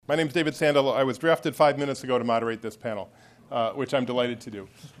My name is David Sadalow. I was drafted 5 minutes ago to moderate this panel, which I'm delighted to do,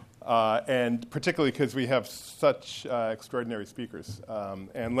 and particularly because we have such extraordinary speakers.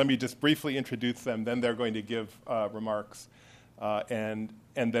 And let me just briefly introduce them, then they're going to give remarks, and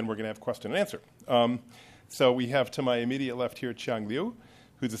then we're going to have question and answer. So we have to my immediate left here Qiang Liu,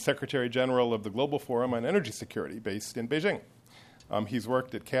 who's the Secretary General of the Global Forum on Energy Security based in Beijing. He's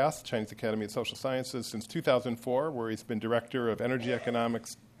worked at CAS, Chinese Academy of Social Sciences, since 2004, where he's been Director of Energy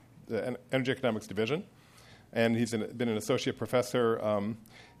Economics, the Energy Economics Division. And he's been an Associate Professor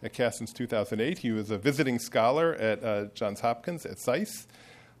at CAS since 2008. He was a visiting scholar at Johns Hopkins at SAIS.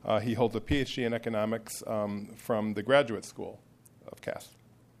 He holds a PhD in economics from the Graduate School of CAS.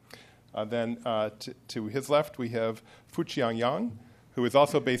 Then to his left, we have Fuqiang Yang, who is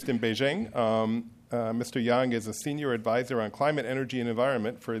also based in Beijing. Mr. Yang is a senior advisor on climate, energy, and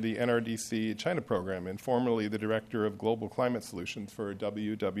environment for the NRDC China program and formerly the director of global climate solutions for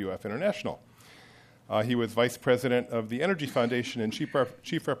WWF International. He was vice president of the Energy Foundation and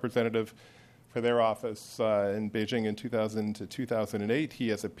chief representative for their office in Beijing in 2000 to 2008. He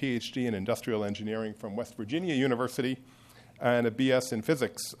has a PhD in industrial engineering from West Virginia University and a BS in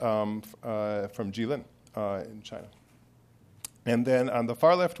physics from Jilin in China. And then on the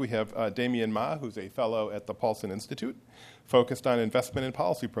far left, we have Damien Ma, who's a fellow at the Hudson Institute, focused on investment and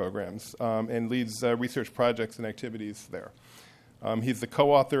policy programs, and leads research projects and activities there. He's the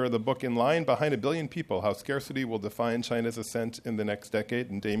co-author of the book In Line Behind a Billion People, How Scarcity Will Define China's Ascent in the Next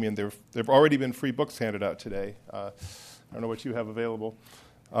Decade. And Damien, there have already been free books handed out today. I don't know what you have available.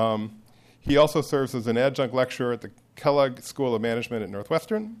 He also serves as an adjunct lecturer at the Kellogg School of Management at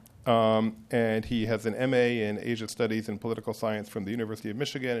Northwestern. And he has an MA in Asia Studies and Political Science from the University of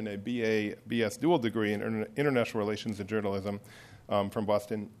Michigan and a BS dual degree in International Relations and Journalism from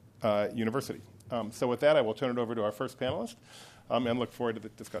Boston University. So with that, I will turn it over to our first panelist and look forward to the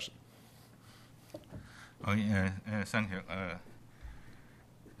discussion. Thank you.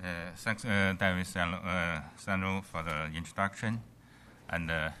 Thanks, David Sadalow, for the introduction.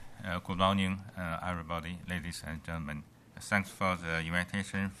 And good morning, everybody, ladies and gentlemen. Thanks for the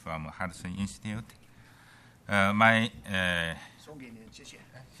invitation from Hudson Institute. My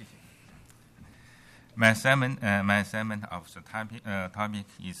segment of the topic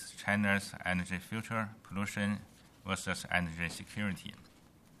is China's energy future, pollution versus energy security.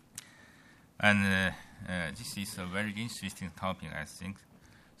 And this is a very interesting topic, I think.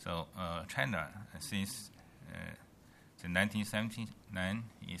 So China, since the 1979,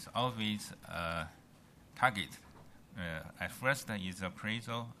 is always a target. At first is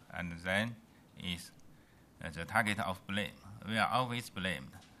appraisal, and then is the target of blame. We are always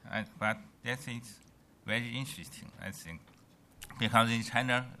blamed, but that is very interesting, I think, because in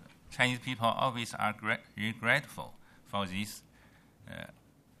China, Chinese people always are regretful for these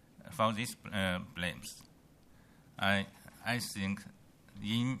blames. I think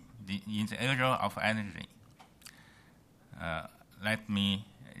in the area of energy, let me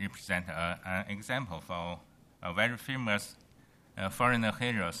represent an example for a very famous foreigner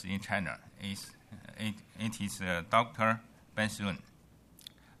heroes in China. It is Dr. Baisun.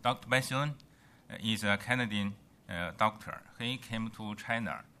 Dr. Baisun is a Canadian doctor. He came to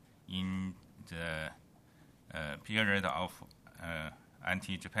China in the period of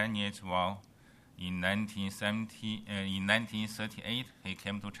anti-Japanese war. In 1938, he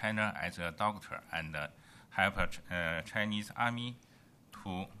came to China as a doctor and helped Chinese army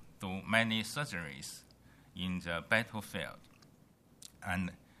to do many surgeries in the battlefield. And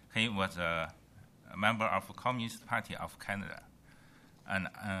he was a member of the Communist Party of Canada. And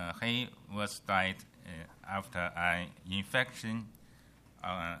he was died after an infection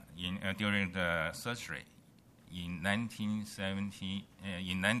during the surgery in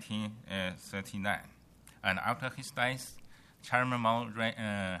 1939. And after his death, Chairman Mao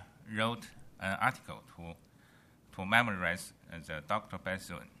wrote an article to memorize the Dr.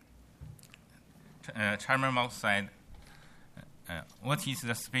 Baisun. Chairman Mao said, what is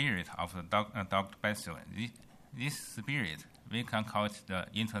the spirit of Dr. Baisun? This spirit, we can call it the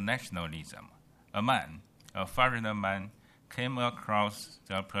internationalism. A foreigner man, came across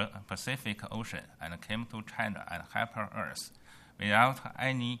the Pacific Ocean and came to China and helped us without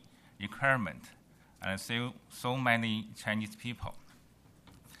any requirement, and so many Chinese people,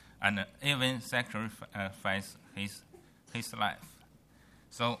 and even sacrificed his life.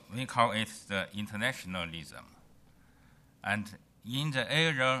 So we call it the internationalism. And in the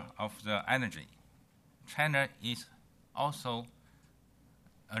area of the energy, China is also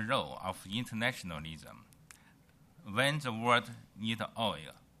a role of internationalism. When the world needs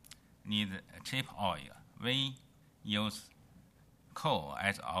oil, needs cheap oil, we use coal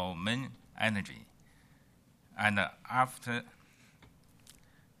as our main energy. And after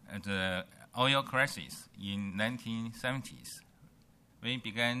the oil crisis in 1970s, we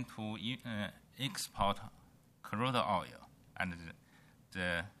began to export crude oil and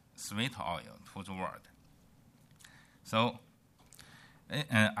the sweet oil to the world. So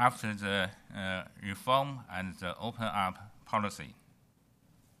after the reform and the open up policy,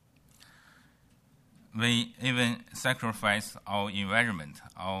 we even sacrifice our environment,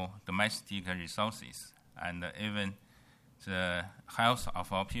 our domestic resources, and even the health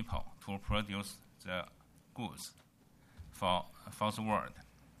of our people to produce the goods for the world.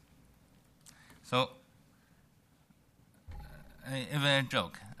 So, even a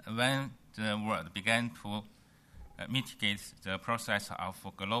joke, when the world began to mitigate the process of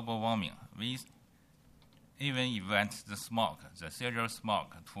global warming, we even invent the smog, the serious smog,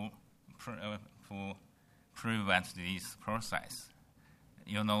 to prevent this process.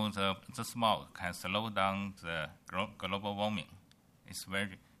 You know, the smog can slow down the global warming. It's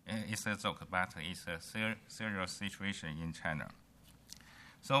a joke, but it's a serious situation in China.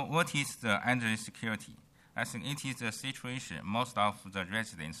 So what is the energy security? I think it is a situation most of the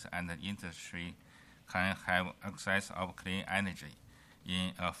residents and the industry can have access of clean energy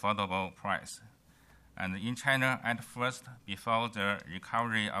in affordable price. And in China, at first, before the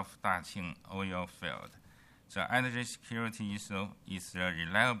recovery of Daqiang oil field, the energy security issue is the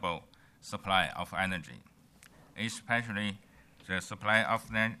reliable supply of energy, especially the supply of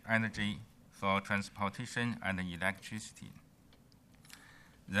energy for transportation and electricity.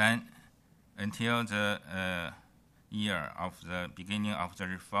 Then, until the year of the beginning of the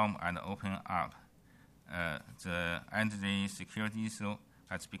reform and open up, the energy security issue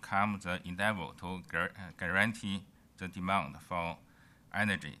has become the endeavor to guarantee the demand for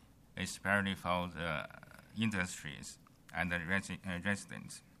energy, especially for the industries and the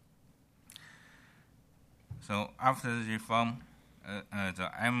residents. So after the reform,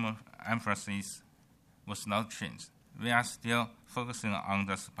 the emphasis was not changed. We are still focusing on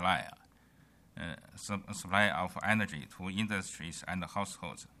the supply of energy to industries and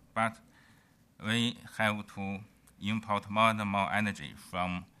households, but we have to import more and more energy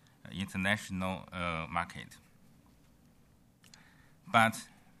from international market. But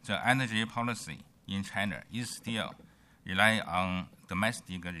the energy policy in China is still relying on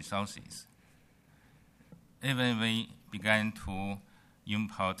domestic resources. Even we began to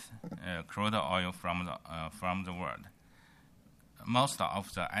import crude oil from the world, most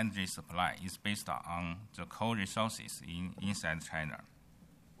of the energy supply is based on the coal resources inside China.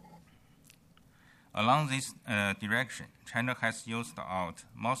 Along this direction, China has used out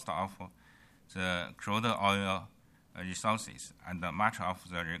most of the crude oil resources and much of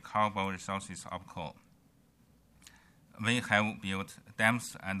the recoverable resources of coal. We have built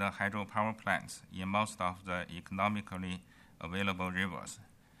dams and hydropower plants in most of the economically available rivers,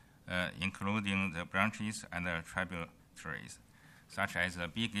 including the branches and the tributaries, such as the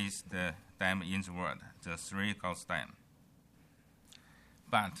biggest dam in the world, the Three Gorges Dam.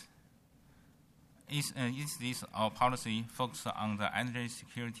 But is this our policy focused on the energy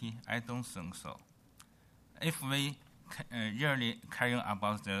security? I don't think so. If we really care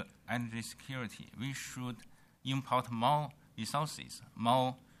about the energy security, we should import more resources,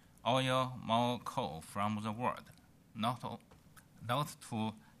 more oil, more coal from the world, not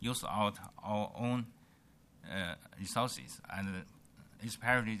to use out our own resources, and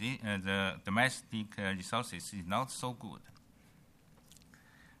especially the domestic resources is not so good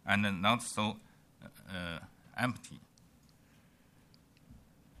and not so empty.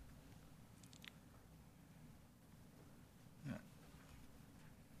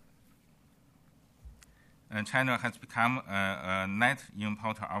 China has become a net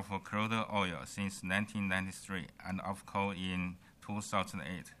importer of crude oil since 1993 and of coal in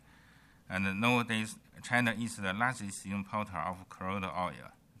 2008. And nowadays, China is the largest importer of crude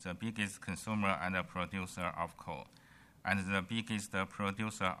oil, the biggest consumer and producer of coal, and the biggest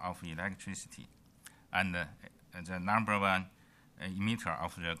producer of electricity, and the number one emitter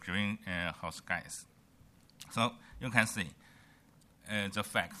of the greenhouse gas. So you can see the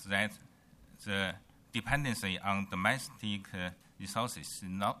fact that the dependency on domestic resources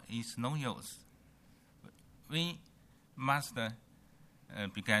is no use. We must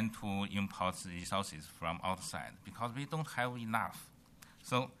begin to import resources from outside because we don't have enough.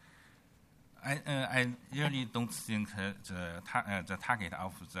 So I really don't think the target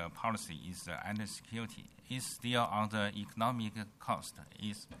of the policy is energy security. It's still on the economic cost.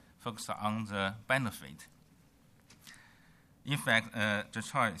 It's focused on the benefit. In fact, the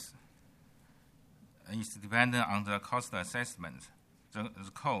choice is dependent on the cost assessment the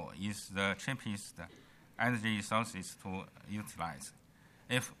coal is the cheapest energy resources to utilize,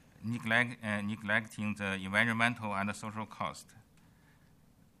 if neglecting the environmental and social cost.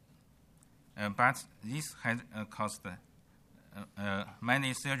 But this has caused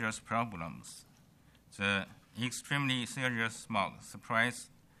many serious problems. The extremely serious smog spreads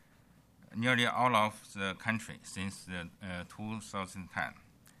nearly all of the country since 2010,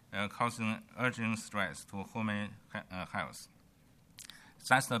 causing urgent stress to human health.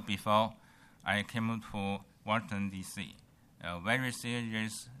 Just before I came to Washington, D.C., very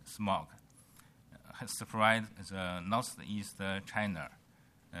serious smog spread the northeast China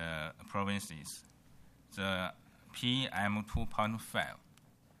provinces. The PM 2.5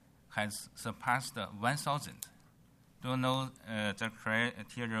 has surpassed 1,000. Do you know the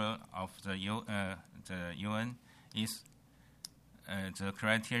criteria of the UN is the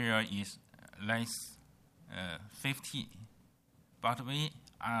criteria is less 50, but we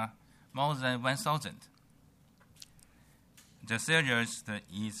are more than 1,000. The serious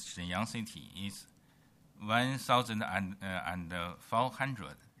is Shenyang City is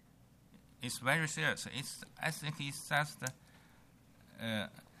 1,400. It's very serious. I think it's just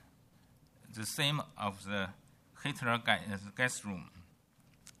the same of the Hitler gas room.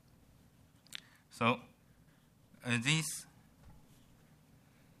 So these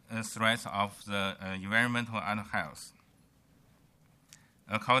threats of the environmental and health,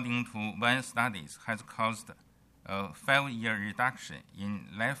 according to one study, has caused a 5-year reduction in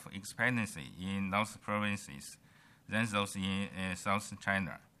life expectancy in North provinces than those in South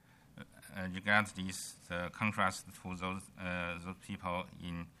China. Regardless the contrast to those people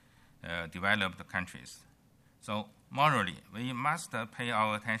in developed countries. So morally, we must pay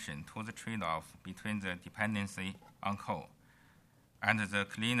our attention to the trade-off between the dependency on coal and the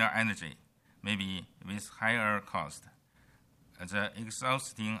cleaner energy, maybe with higher cost. The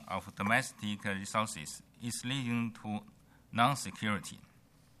exhausting of domestic resources is leading to non-security.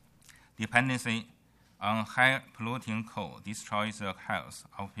 Dependency on high polluting coal destroys the health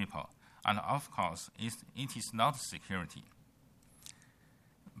of people, and of course, it is not security.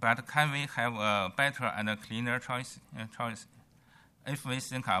 But can we have a better and a cleaner choice? If we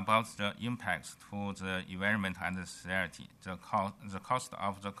think about the impacts to the environment and the society, the cost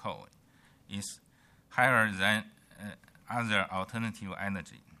of the coal is higher than other alternative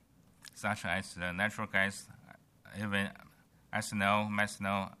energy, such as the natural gas, even ethanol,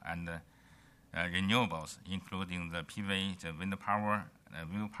 methanol, and renewables, including the PV, the wind power,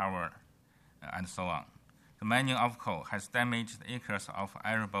 wheel power, and so on. The mining of coal has damaged acres of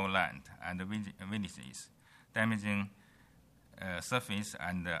arable land and villages, damaging surface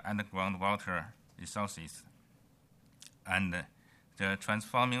and underground water resources. And the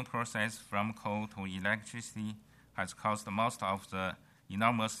transforming process from coal to electricity has caused most of the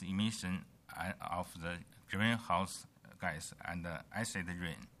enormous emission of the greenhouse gas and acid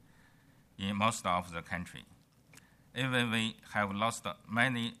rain in most of the country. Even we have lost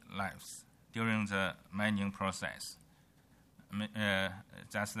many lives during the mining process.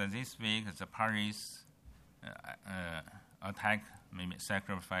 Just this week, the Paris attack maybe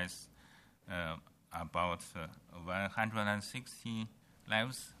sacrificed about 160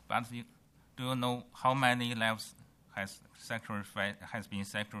 lives. But do you know how many lives has been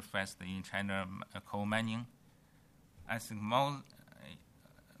sacrificed in China coal mining? I think more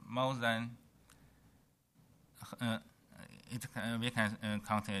than we can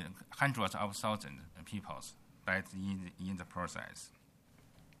count hundreds of thousands of people died in the process.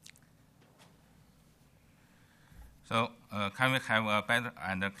 So can we have a better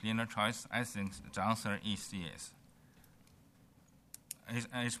and a cleaner choice? I think the answer is yes.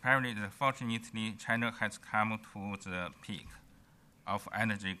 Especially, fortunately, China has come to the peak of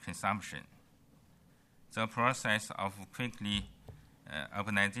energy consumption. The process of quickly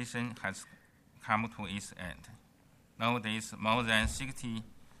urbanization has come to its end. Nowadays, more than 60%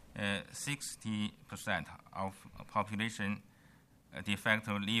 of population de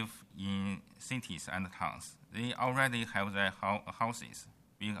facto live in cities and towns. They already have their houses,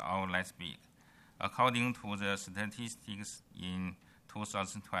 big or less big. According to the statistics in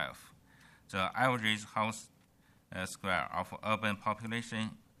 2012, the average house square of urban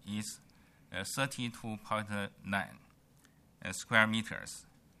population is 32.9 square meters.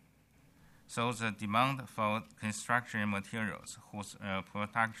 So the demand for construction materials whose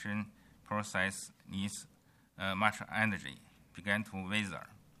production process needs much energy began to wither.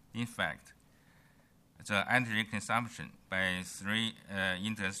 In fact, the energy consumption by three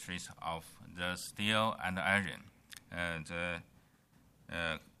industries of the steel and iron, the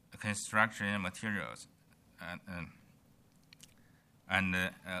and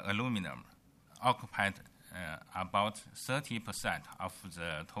aluminum occupied about 30% of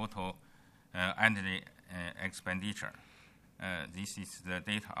the total energy expenditure. This is the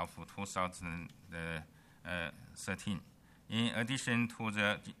data of 2013. In addition to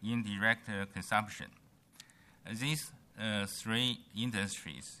the indirect consumption, these three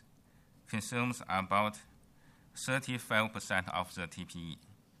industries consumes about 35% of the TPE.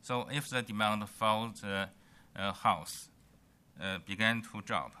 So if the demand for the house began to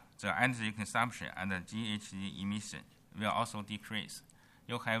drop, the energy consumption and the GHG emission will also decrease.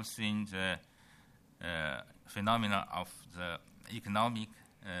 You have seen the phenomenon of the economic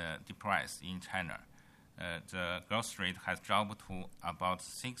decrease in China. The growth rate has dropped to about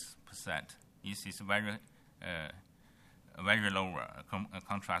 6%. This is very lower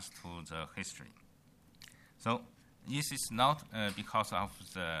contrast to the history. So this is not because of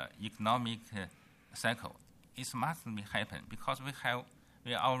the economic cycle. It must be happen because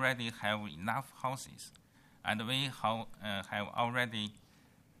we already have enough houses, and we have already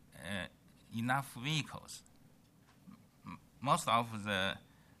enough vehicles. Most of the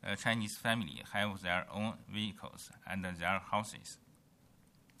Chinese family have their own vehicles and their houses.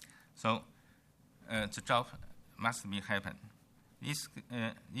 So the job must be happen. This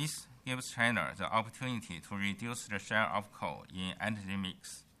gives China the opportunity to reduce the share of coal in energy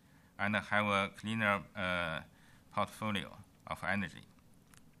mix and have a cleaner portfolio of energy.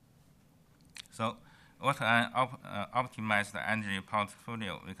 So what an optimized energy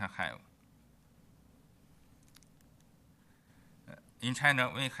portfolio we can have? In China,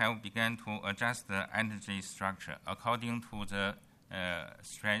 we have begun to adjust the energy structure according to the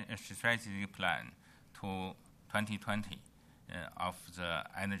strategic plan to 2020 of the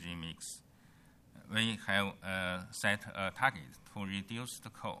energy mix. We have set a target to reduce the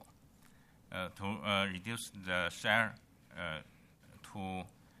coal, to reduce the share to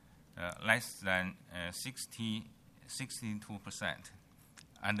less than 62%.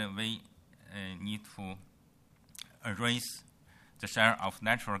 And we need to raise the share of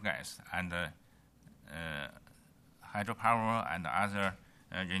natural gas and hydropower and other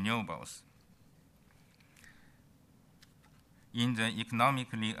renewables. In the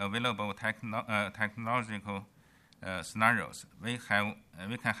economically available technological scenarios, we can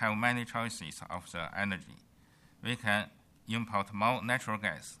have many choices of the energy. We can import more natural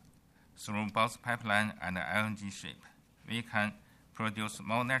gas through both pipeline and LNG ship. We can produce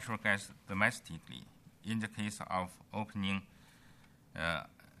more natural gas domestically in the case of opening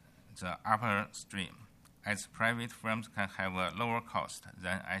the upper stream, as private firms can have a lower cost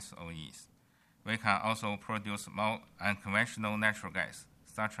than SOEs. We can also produce more unconventional natural gas,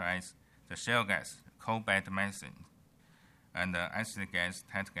 such as the shale gas, coal bed methane, and acid gas,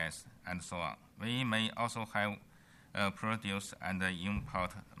 tight gas, and so on. We may also have produce and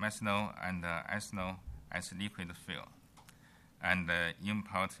import methanol and ethanol as liquid fuel, and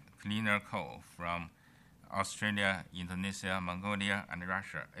import cleaner coal from Australia, Indonesia, Mongolia, and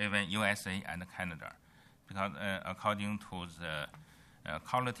Russia, even USA and Canada, because according to the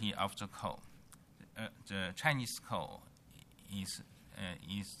quality of the coal, the Chinese coal is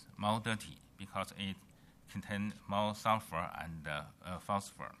more dirty because it contains more sulfur and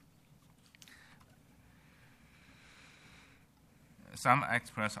phosphor. Some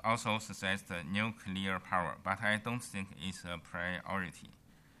experts also suggest nuclear power, but I don't think it's a priority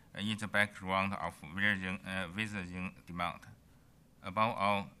in the background of rising demand. Above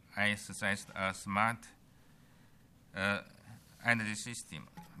all, I suggest a smart energy system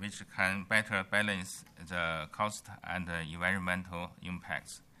which can better balance the cost and environmental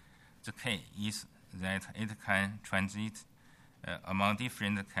impacts. The key is that it can transit among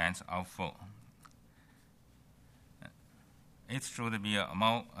different kinds of fuel. It should be a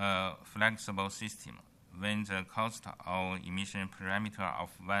more flexible system. When the cost or emission parameter of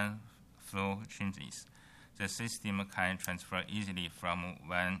one fuel changes, the system can transfer easily from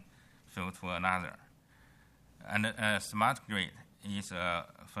one fuel to another. And a smart grid is a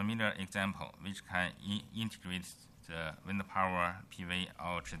familiar example which can integrate the wind power, PV,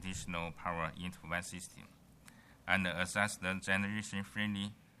 or traditional power into one system and assess the generation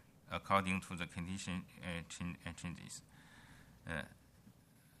freely according to the condition changes.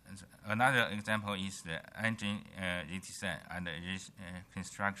 Another example is the engine redesign and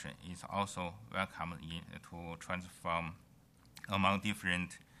reconstruction is also welcome to transform among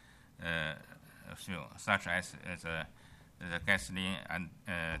different fuels, such as the gasoline and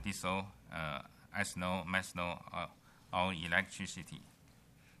diesel, ethanol, methanol, or electricity.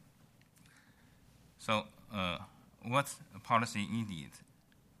 So, what policy needed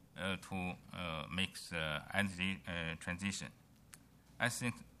to make the energy transition? I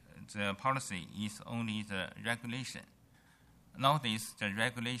think the policy is only the regulation. Nowadays, the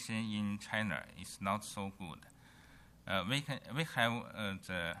regulation in China is not so good. We have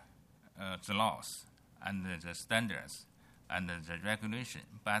the laws and the standards and the regulation,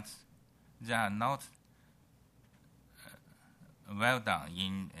 but they are not well done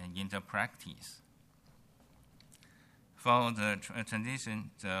in the practice. For the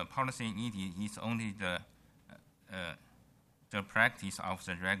transition, the policy needed is only the practice of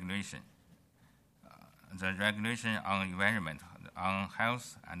the regulation. The regulation on environment, on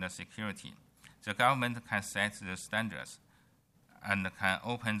health and security. The government can set the standards and can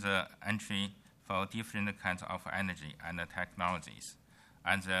open the entry for different kinds of energy and technologies.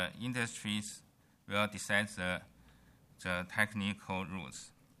 And the industries will decide the technical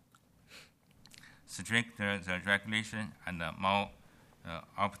rules, stricter the regulation, and more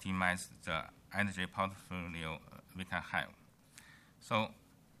optimize the energy portfolio we can have. So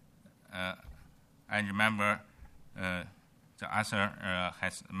I remember the author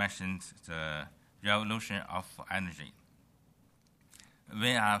has mentioned the revolution of energy.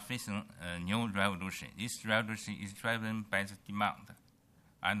 We are facing a new revolution. This revolution is driven by the demand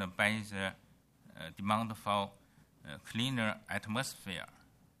and by the demand for cleaner atmosphere.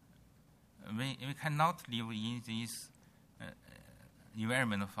 We cannot live in this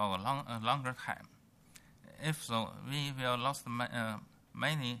environment for a longer time. If so, we will lose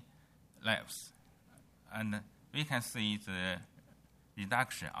many lives. And we can see the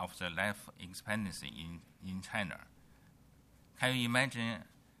reduction of the life expectancy in China. Can you imagine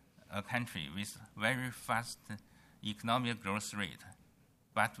a country with very fast economic growth rate,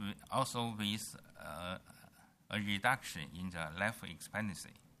 but also with a reduction in the life expectancy?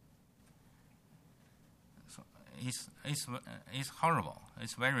 So it's horrible.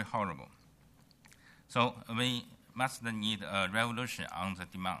 It's very horrible. So we must need a revolution on the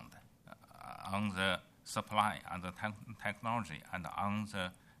demand, on the supply, on the technology, and on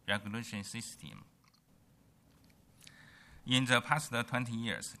the regulation system. In the past 20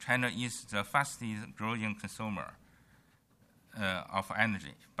 years, China is the fastest growing consumer of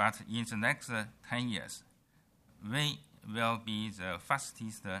energy. But in the next 10 years, we will be the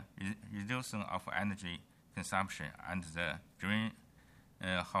fastest reduction of energy consumption and the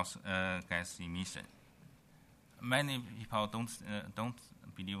greenhouse gas emission. Many people don't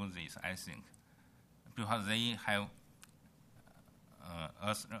believe this, I think, because they have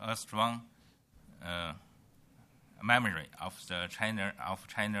a strong memory of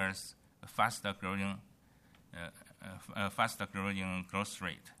China's faster growing growth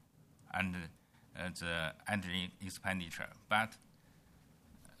rate and the energy expenditure. But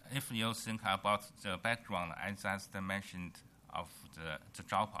if you think about the background, I just mentioned of the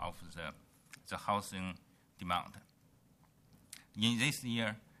drop of the housing demand. In this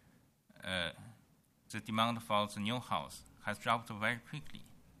year, the demand for the new house has dropped very quickly.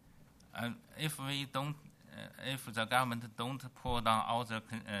 If the government don't pull down all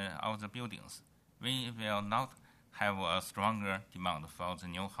the buildings, we will not have a stronger demand for the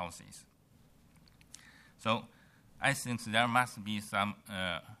new houses. So I think there must be some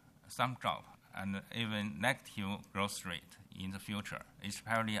drop and even negative growth rate in the future,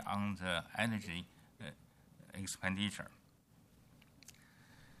 especially on the energy expenditure.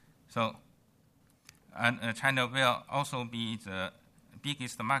 So, and China will also be the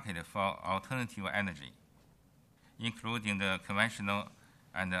biggest market for alternative energy, including the conventional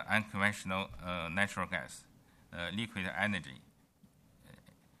and unconventional natural gas, liquid energy,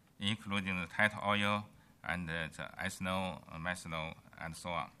 including the tight oil and the ethanol, methanol, and so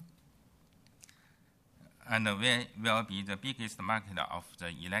on. And we will be the biggest market of the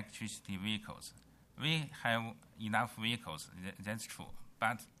electricity vehicles. We have enough vehicles, that's true,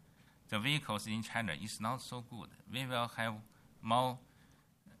 but the vehicles in China is not so good. We will have more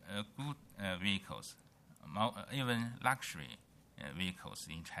good vehicles, more, even luxury vehicles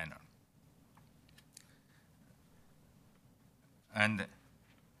in China. And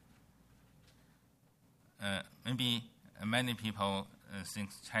maybe many people think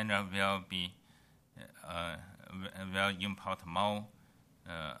China will import more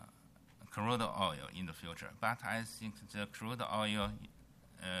crude oil in the future. But I think the crude oil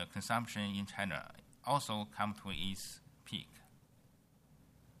consumption in China also come to its peak.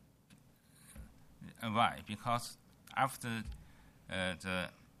 Why? Because after the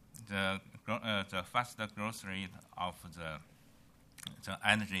faster growth rate of the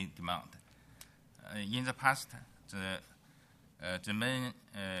energy demand, in the past the main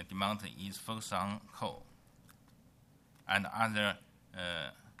demand is focused on coal and other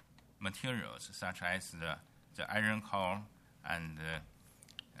materials such as the iron ore and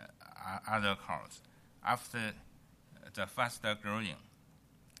other cars. After the faster growing,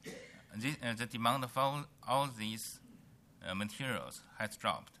 the demand for all these materials has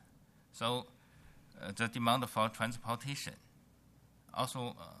dropped. So the demand for transportation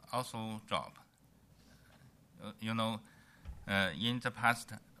also dropped. In the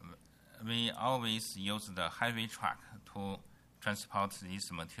past, we always use the heavy truck to transport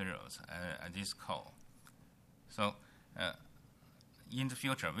these materials, this coal. So in the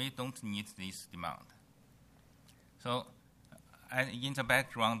future, we don't need this demand. So in the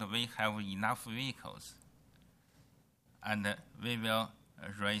background, we have enough vehicles, and we will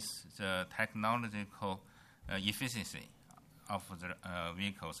raise the technological efficiency of the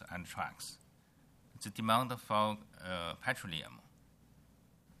vehicles and trucks. The demand for petroleum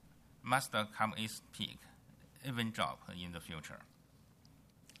must come its peak, even drop in the future.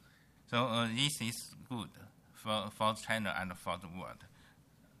 So this is good for China and for the world.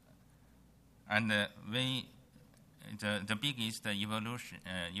 And the biggest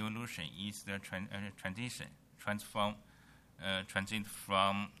evolution is the transit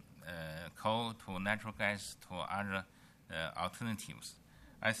from coal to natural gas to other alternatives.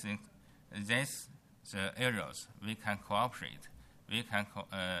 I think these the areas we can cooperate. We can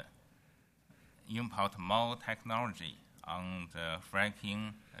import more technology on the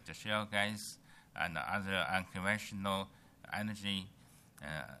fracking, the shale gas, and other unconventional energy,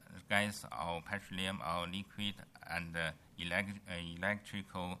 gas or petroleum or liquid, and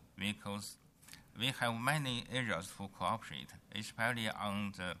electrical vehicles. We have many areas to cooperate, especially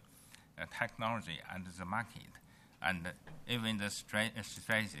on the technology and the market, and even the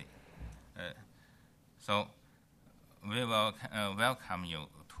strategy. So we will welcome you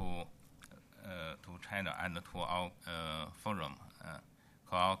to China and to our forum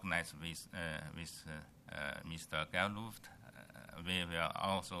co-organized with Mr. Luft. We will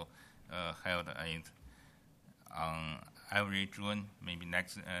also held it on every June, maybe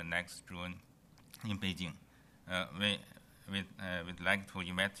next June in Beijing. We'd like to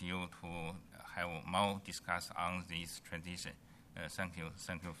invite you to have more discuss on this transition. Thank you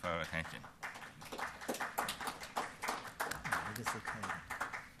for your attention.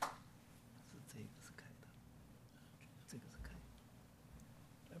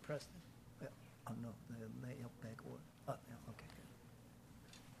 President? Oh no, lay up backward. Oh, yeah, okay.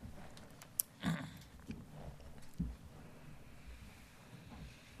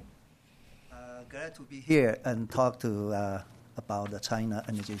 Glad to be here and talk to about the China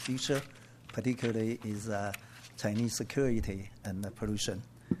energy future, particularly is Chinese security and pollution.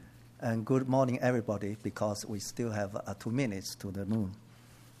 And good morning, everybody, because we still have 2 minutes to the noon.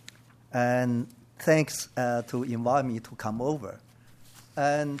 And thanks to invite me to come over.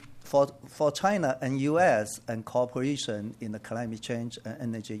 And for China and U.S. and cooperation in the climate change and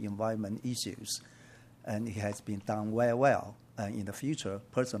energy environment issues, and it has been done very well. And in the future,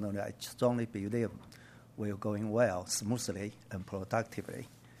 personally, I strongly believe we're going well, smoothly, and productively.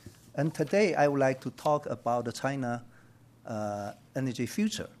 And today, I would like to talk about the China energy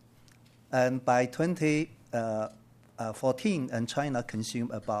future. And by 2014, and China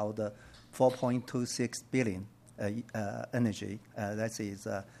consumed about 4.26 billion energy. That is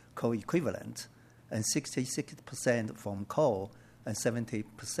co-equivalent, and 66% from coal, and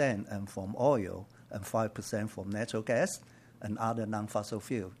 70% from oil, and 5% from natural gas, and other non-fossil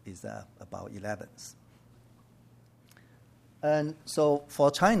fuel is about 11th. And so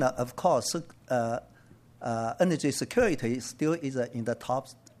for China, of course, energy security still is in the top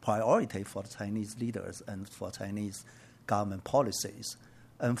priority for Chinese leaders and for Chinese government policies.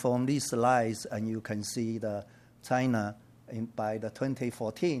 And from these slides, and you can see the China by the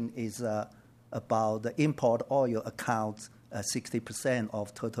 2014 is about the import oil accounts 60%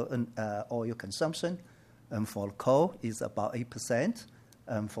 of total oil consumption, and for coal is about 8%,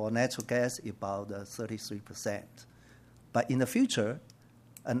 and for natural gas about 33%. But in the future,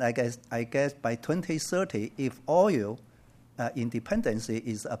 and I guess by 2030, if oil independency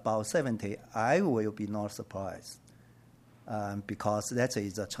is about 70, I will be not surprised. Because that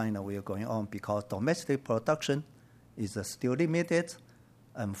is China we are going on, because domestic production is still limited,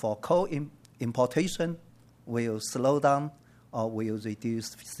 and for coal importation will slow down or will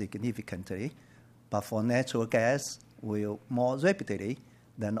reduce significantly, but for natural gas will more rapidly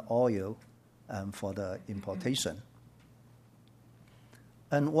than oil for the importation.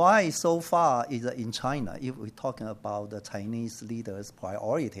 And why so far is in China, if we're talking about the Chinese leaders'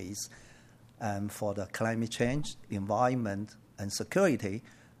 priorities for the climate change, environment, and security,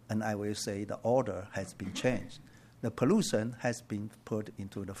 and I will say the order has been changed. The pollution has been put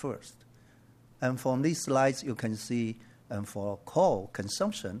into the first. And from these slides, you can see and for coal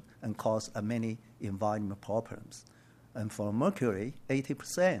consumption and cause many environmental problems. And for mercury,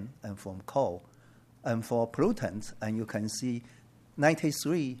 80%, and from coal. And for pollutants, and you can see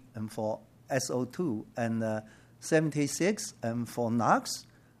 93 and for SO2 and 76 and for NOx,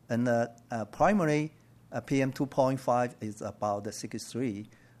 and primary PM 2.5 is about 63,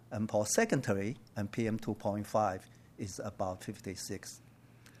 and for secondary and PM 2.5 is about 56.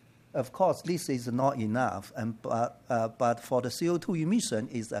 Of course, this is not enough, but for the CO2 emission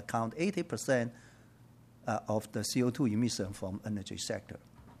is account 80% of the CO2 emission from energy sector.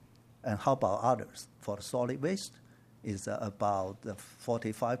 And how about others? For the solid waste is about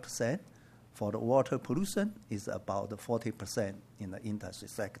 45%. For the water pollution is about 40% in the industry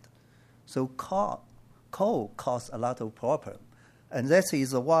sector. So coal causes a lot of problem. And that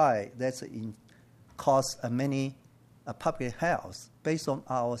is why that's cause many public health based on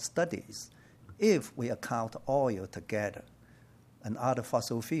our studies. If we account oil together and other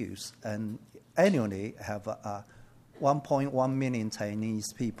fossil fuels, and annually have 1.1 million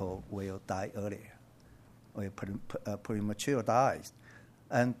Chinese people will die earlier, will premature dies.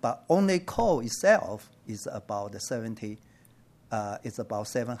 But only coal itself is about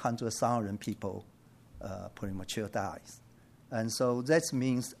 700,000 people premature dies. And so that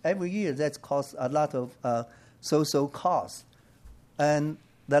means every year that causes a lot of social costs. And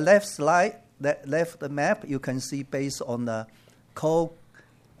the left map, you can see based on the coal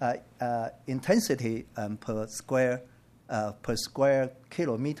intensity per square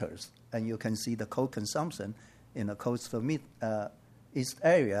kilometers, and you can see the coal consumption in the coastal east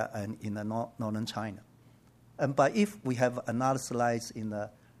area and in the northern China. But if we have another slide in the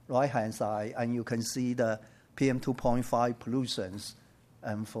right-hand side, and you can see the PM 2.5 pollutions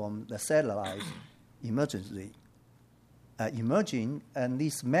from the satellite emerging, and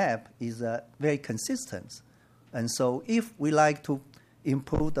this map is very consistent. And so if we like to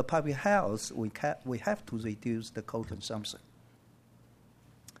improve the public health, we have to reduce the coal consumption.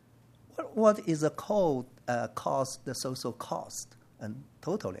 What is the coal cost, the social cost? And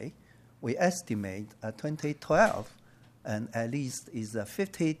totally, we estimate 2012, and at least is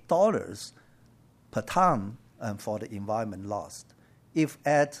 $50 per ton for the environment lost. If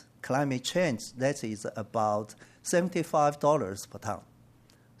add climate change, that is about $75 per ton.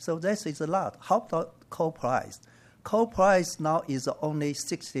 So that is a lot. How about coal price? Coal price now is only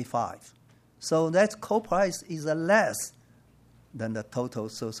 65. So that coal price is less than the total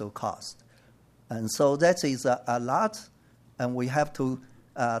social cost. And so that is a lot, and we have to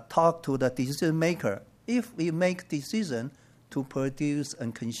talk to the decision maker. If we make decision to produce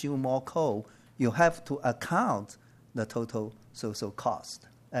and consume more coal, you have to account the total social cost.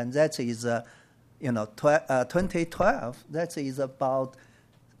 And that is, 2012, that is about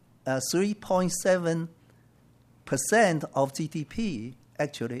 3.7% of GDP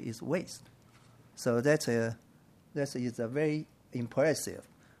actually is waste. So that is very impressive.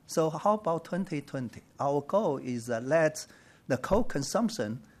 So how about 2020? Our goal is let the coal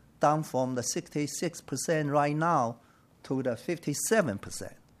consumption down from the 66% right now to the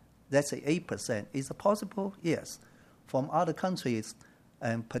 57%. That's 8%. Is it possible? Yes. From other countries,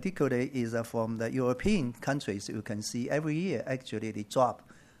 and particularly is from the European countries, you can see every year actually they drop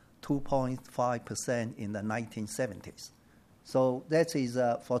 2.5% in the 1970s. So that is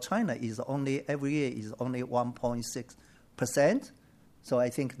for China is only every year is only 1.6%. So I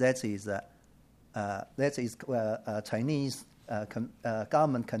think that is Chinese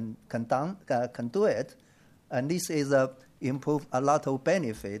government can do it, and this is improve a lot of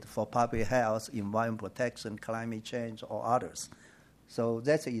benefit for public health, environment protection, climate change, or others. So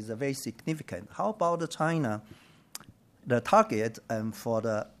that is very significant. How about China? The target for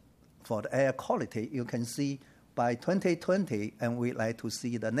the air quality, you can see by 2020, and we like to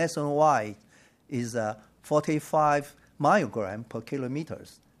see the nationwide is 45 microgram per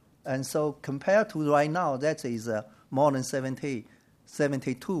kilometers. And so compared to right now, that is more than 72.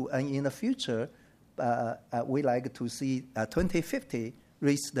 And in the future, we like to see 2050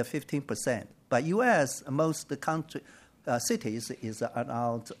 reach the 15%. But U.S., most cities is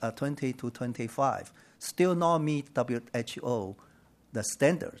around 20 to 25. Still not meet WHO, the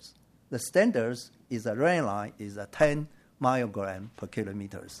standards. The standards is a red line is 10 microgram per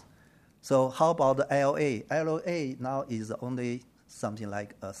kilometers. So how about the LA? LA now is only something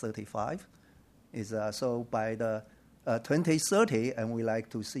like 35. So by the 2030, and we like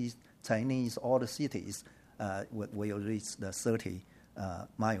to see Chinese, all the cities will reach the 30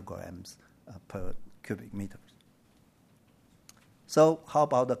 micrograms per cubic meters. So how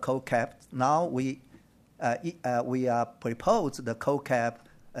about the coal cap? Now we are proposed the coal cap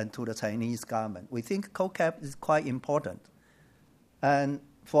and to the Chinese government. We think coal cap is quite important. And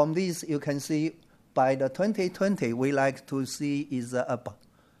from this, you can see by the 2020, we like to see is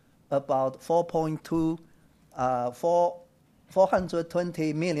about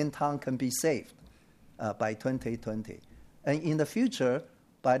 420 million tons can be saved by 2020. And in the future,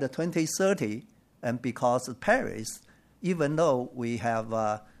 by the 2030, and because of Paris, even though we have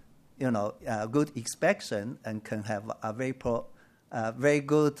good inspection and can have a very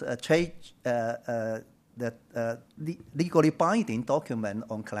good trade legally binding document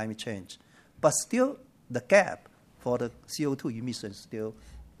on climate change, but still the gap for the CO2 emissions still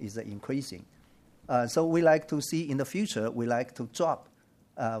is increasing. So we like to see in the future, we like to drop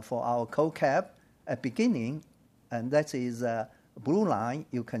for our coal cap at beginning, and that is blue line.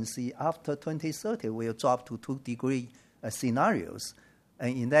 You can see after 2030, we'll drop to 2-degree scenarios.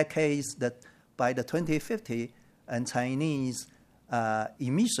 And in that case, that by the 2050, and Chinese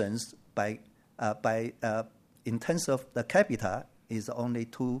emissions by in terms of the capita is only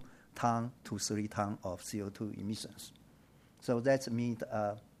 2 ton to 3 ton of CO2 emissions. So that's meet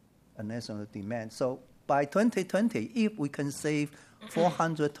a national demand. So by 2020, if we can save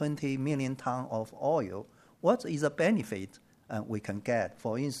 420 million tons of oil, what is the benefit we can get?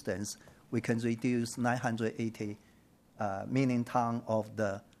 For instance, we can reduce 980 million tons of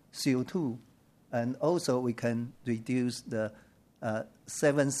the CO2, and also we can reduce the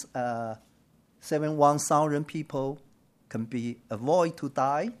 71,000 people can be avoid to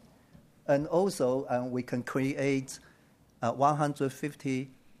die, and also we can create 150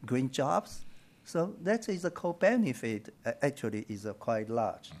 green jobs. So that is a co-benefit actually is quite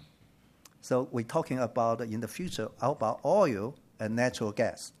large. So we're talking about in the future about oil and natural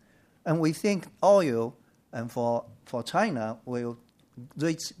gas. And we think oil and for China will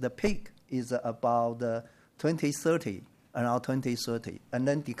reach the peak is about 2030, around 2030, and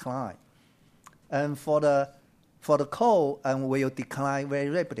then decline. And for the coal, and will decline very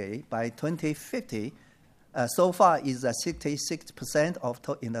rapidly by 2050. So far is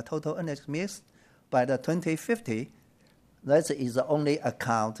 66% in the total energy mix. By the 2050, that is only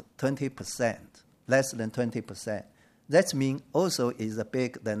account 20%, less than 20%. That means also is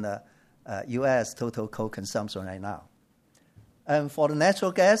bigger than the U.S. total coal consumption right now. And for the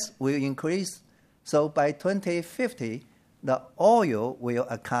natural gas, will increase. So by 2050, the oil will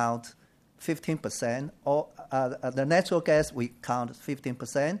account 15%. The natural gas will count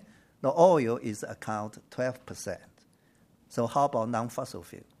 15%. The oil is account 12%. So how about non-fossil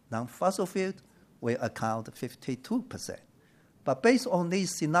fuel? Non-fossil fuel will account 52%. But based on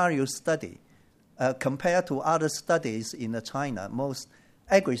this scenario study, compared to other studies in China, most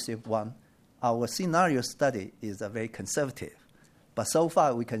aggressive one, our scenario study is very conservative. But so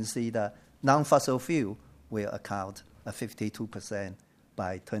far we can see the non-fossil fuel will account 52%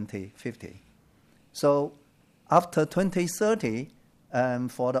 by 2050. So after 2030,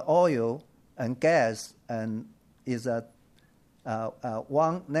 for the oil and gas, and is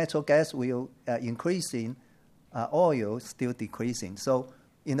one natural gas will increasing, oil still decreasing. So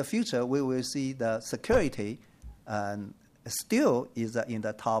in the future, we will see the security still is in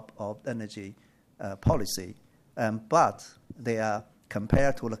the top of energy policy, but they are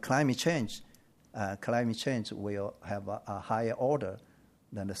compared to the climate change. Climate change will have a higher order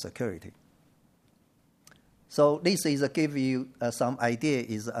than the security. So this is give you some idea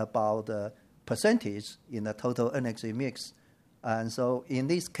is about the percentage in the total energy mix. And so in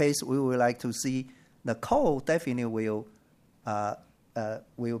this case, we would like to see the coal definitely will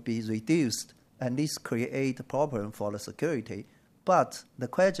be reduced, and this create a problem for the security. But the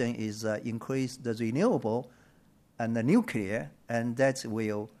question is increase the renewable and the nuclear, and that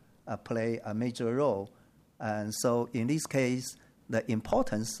will play a major role. And so in this case, the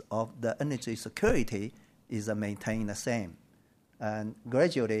importance of the energy security is maintained the same. And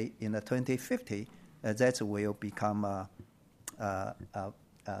gradually in the 2050, that will become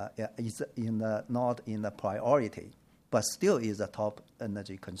is not in the priority, but still is a top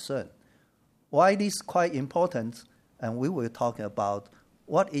energy concern. Why this is quite important, and we will talk about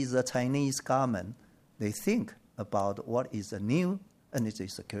what is the Chinese government, they think about what is the new energy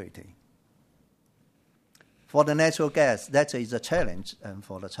security. For the natural gas, that is a challenge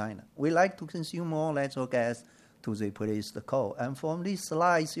for the China. We like to consume more natural gas to replace the coal. And from these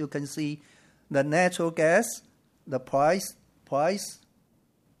slides, you can see the natural gas, the price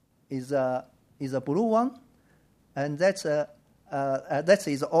is a blue one, and that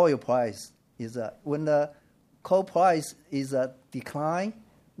is oil price. When the coal price is decline,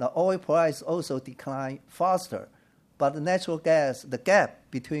 the oil price also decline faster. But the natural gas, the gap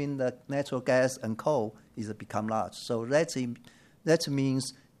between the natural gas and coal is become large. So that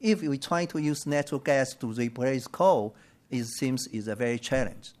means if we try to use natural gas to replace coal, it seems is a very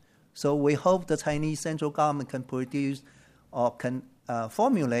challenge. So we hope the Chinese central government can produce or can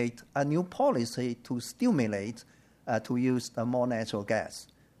formulate a new policy to stimulate to use more natural gas.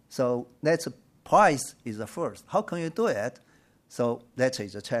 So that's price is the first. How can you do it? So that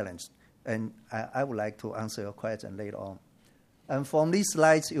is a challenge. And I would like to answer your question later on. And from these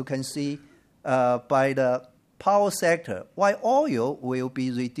slides, you can see by the power sector, why oil will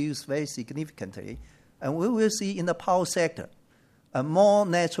be reduced very significantly. And we will see in the power sector, more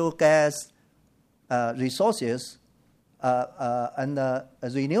natural gas resources and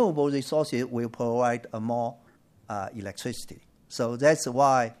renewable resources will provide more electricity. So that's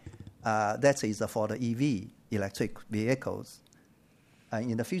why that is for the EV, electric vehicles.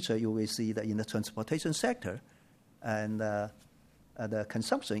 And in the future, you will see that in the transportation sector, and the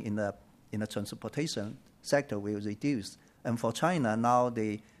consumption in the transportation sector will reduce. And for China, now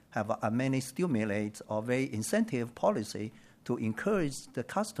they have many stimulates or very incentive policy to encourage the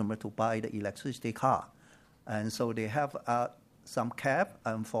customer to buy the electricity car. And so they have some cap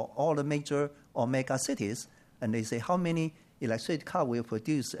for all the major or mega cities, and they say how many electricity car will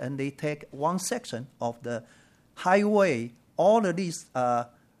produce, and they take one section of the highway. All of these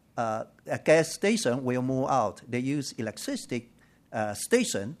gas station will move out. They use electricity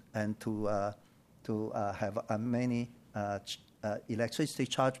station and to have many electricity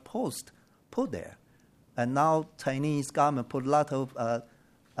charge posts put there. And now Chinese government put a lot of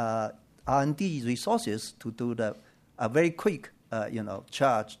R&D resources to do the very quick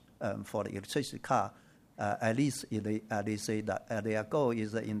charge for the electricity car. At least they say that their goal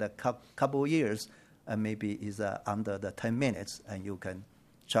is in the couple of years, maybe is under the 10 minutes, and you can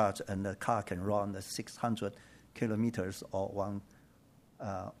charge, and the car can run the 600 kilometers or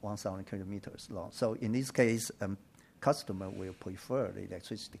 1,000 kilometers long. So in this case, customer will prefer the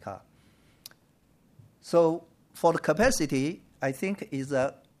electricity car. So for the capacity, I think is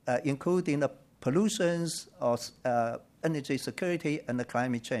including the pollutions or energy security and the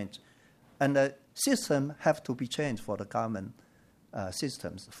climate change. And the system have to be changed for the government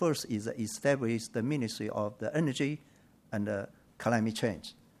systems. First is establish the Ministry of the Energy and the Climate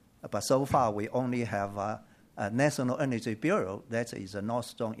Change. But so far, we only have a National Energy Bureau that is not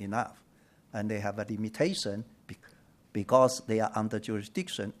strong enough. And they have a limitation because they are under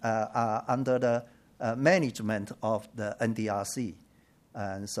jurisdiction, under the management of the NDRC.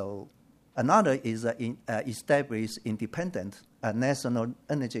 And so another is establish independent National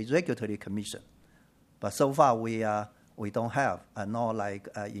Energy Regulatory Commission. But so far, we don't have, not like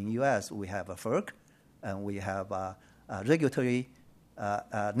in U.S., we have a FERC, and we have a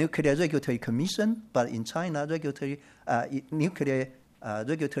Nuclear Regulatory Commission, but in China, Nuclear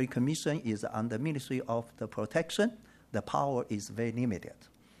Regulatory Commission is under Ministry of the Protection. The power is very limited.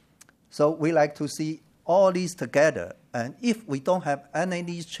 So we like to see all these together, and if we don't have any of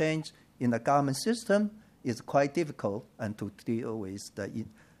these change in the government system, it's quite difficult and to deal with the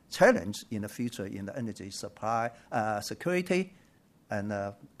challenge in the future in the energy supply, security, and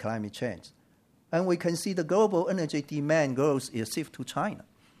climate change. And we can see the global energy demand growth is shift to China.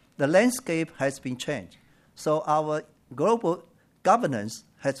 The landscape has been changed. So our global governance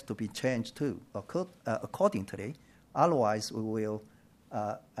has to be changed too, accordingly. Otherwise, we will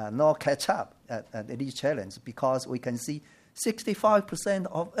not catch up at these challenges, because we can see 65%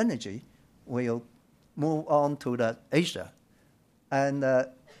 of energy will move on to the Asia. And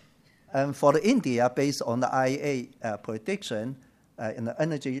for the India, based on the IEA prediction in the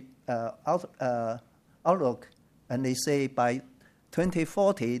energy outlook, and they say by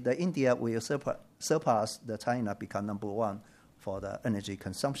 2040, the India will surpass the China, become number one for the energy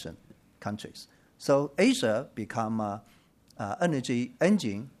consumption countries. So Asia become energy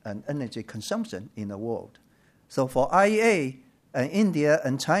engine and energy consumption in the world. So for IEA, India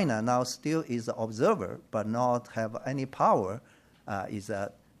and China now still is an observer, but not have any power, is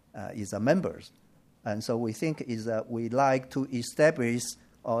a members. And so we think is that we like to establish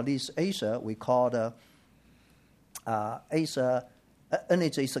all this Asia, we call the Asia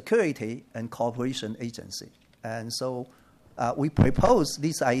Energy Security and Cooperation Agency. And so we propose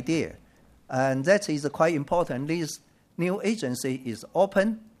this idea. And that is quite important. This new agency is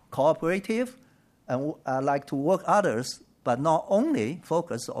open, cooperative, and like to work others, but not only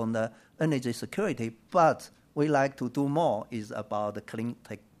focus on the energy security, but we like to do more is about the clean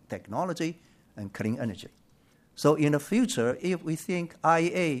technology and clean energy. So in the future, if we think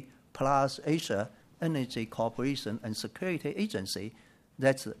IEA plus Asia Energy Cooperation and Security Agency,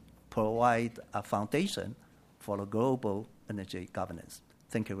 that's provide a foundation for the global energy governance.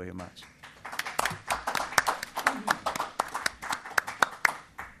 Thank you very much.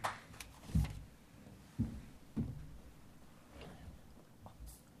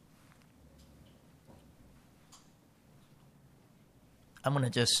 I'm going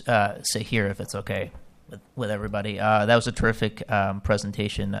to just say here, if it's okay with everybody. That was a terrific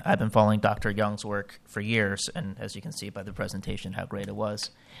presentation. I've been following Dr. Yang's work for years, and as you can see by the presentation, how great it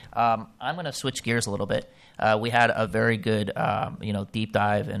was. I'm going to switch gears a little bit. We had a very good, deep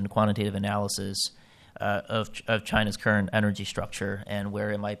dive and quantitative analysis of China's current energy structure and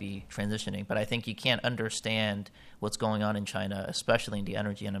where it might be transitioning. But I think you can't understand what's going on in China, especially in the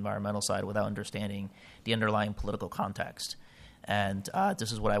energy and environmental side, without understanding the underlying political context. And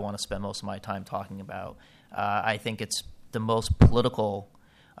this is what I want to spend most of my time talking about. I think it's the most political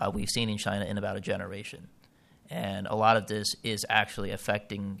we've seen in China in about a generation. And a lot of this is actually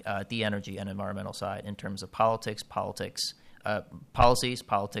affecting the energy and environmental side in terms of policies,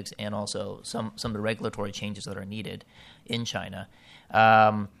 and also some of the regulatory changes that are needed in China.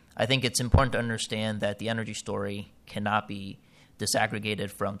 I think it's important to understand that the energy story cannot be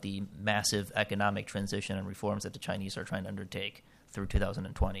disaggregated from the massive economic transition and reforms that the Chinese are trying to undertake through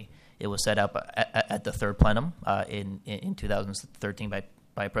 2020. It was set up at the third plenum in 2013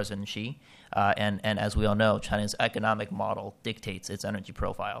 by President Xi. And as we all know, China's economic model dictates its energy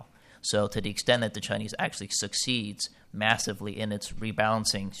profile. So to the extent that the Chinese actually succeeds massively in its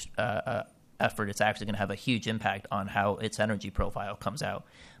rebalancing effort, it's actually going to have a huge impact on how its energy profile comes out.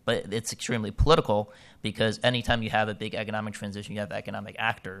 But it's extremely political because anytime you have a big economic transition, you have economic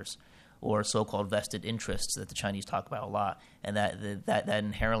actors or so-called vested interests that the Chinese talk about a lot, and that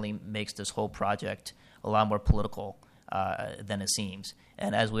inherently makes this whole project a lot more political than it seems.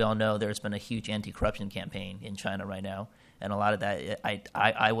 And as we all know, there's been a huge anti-corruption campaign in China right now, and a lot of that,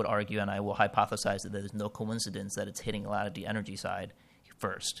 I would argue, and I will hypothesize that there's no coincidence that it's hitting a lot of the energy side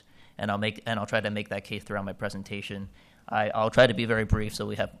first. And I'll try to make that case throughout my presentation. I'll try to be very brief so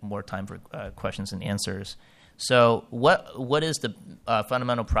we have more time for questions and answers. So what is the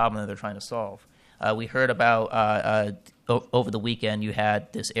fundamental problem that they're trying to solve? We heard about over the weekend you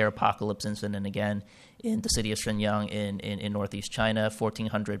had this air apocalypse incident again in the city of Shenyang in northeast China,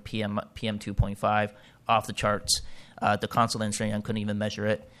 1400 PM 2.5, off the charts. The consulate in Shenyang couldn't even measure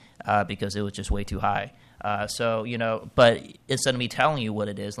it because it was just way too high. But instead of me telling you what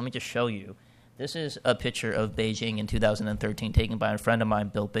it is, let me just show you. This is a picture of Beijing in 2013 taken by a friend of mine,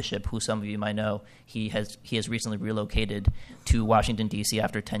 Bill Bishop, who some of you might know. He has recently relocated to Washington, D.C.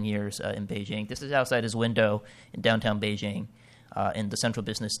 after 10 years in Beijing. This is outside his window in downtown Beijing in the Central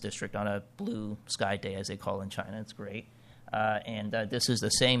Business District on a blue sky day, as they call it in China. It's great. And this is the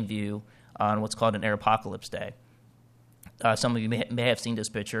same view on what's called an air apocalypse day. Some of you may have seen this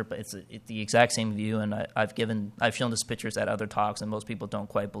picture, but it's the exact same view, and I've shown this pictures at other talks, and most people don't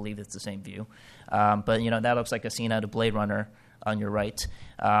quite believe it's the same view. But that looks like a scene out of Blade Runner on your right.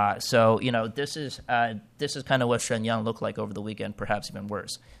 This is kind of what Shenyang looked like over the weekend, perhaps even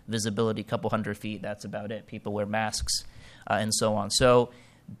worse. Visibility, a couple hundred feet, that's about it. People wear masks and so on. So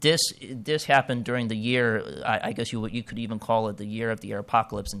this happened during the year, I guess you could even call it the year of the air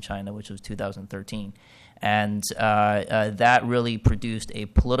apocalypse in China, which was 2013. And that really produced a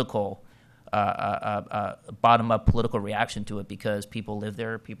political, bottom-up political reaction to it because people live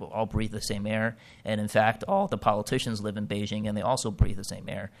there, people all breathe the same air, and in fact, all the politicians live in Beijing, and they also breathe the same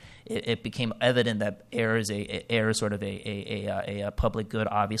air. It became evident that air is sort of a public good,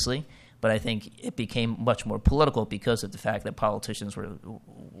 obviously, but I think it became much more political because of the fact that politicians were.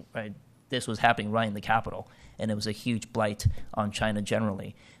 This was happening right in the capital, and it was a huge blight on China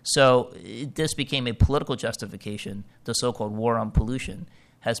generally. So this became a political justification. The so-called war on pollution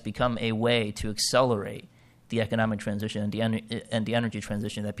has become a way to accelerate the economic transition and the energy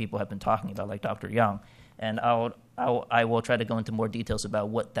transition that people have been talking about, like Dr. Yang. And I will try to go into more details about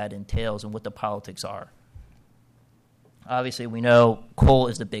what that entails and what the politics are. Obviously, we know coal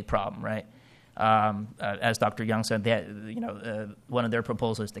is the big problem, right? As Dr. Yang said, one of their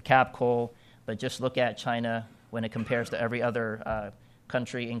proposals is to cap coal, but just look at China when it compares to every other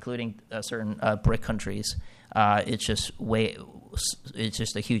country, including certain BRIC countries. It's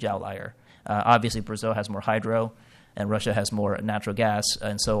just a huge outlier. Obviously, Brazil has more hydro, and Russia has more natural gas,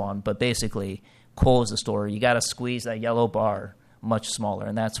 and so on. But basically, coal is the story. You got to squeeze that yellow bar much smaller,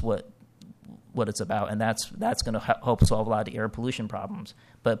 and that's what it's about, and that's going to help solve a lot of the air pollution problems.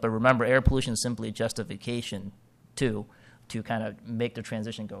 But remember, air pollution is simply a justification to kind of make the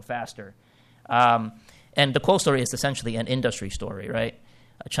transition go faster. And the coal story is essentially an industry story, right?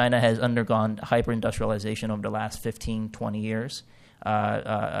 China has undergone hyper-industrialization over the last 15, 20 years,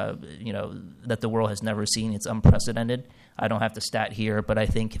 that the world has never seen. It's unprecedented. I don't have the stat here, but I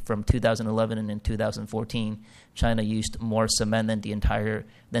think from 2011 and in 2014, China used more cement than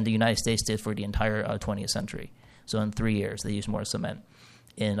the United States did for the entire 20th century. So in 3 years, they used more cement.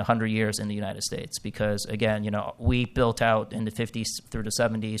 in 100 years in the United States, because again, we built out in the 50s through the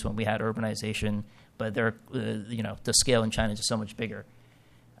 70s when we had urbanization, but the scale in China is just so much bigger.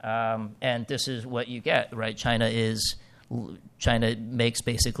 And this is what you get, right? China makes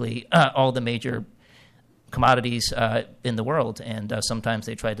basically all the major commodities in the world, and sometimes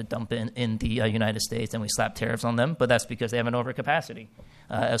they try to dump in the United States, and we slap tariffs on them, but that's because they have an overcapacity,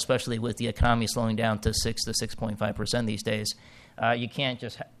 especially with the economy slowing down to 6 to 6.5% these days. You can't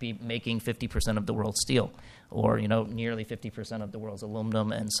just be making 50% of the world's steel, or nearly 50% of the world's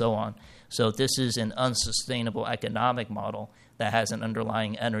aluminum, and so on. So this is an unsustainable economic model that has an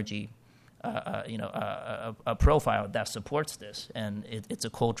underlying energy a profile that supports this, and it's a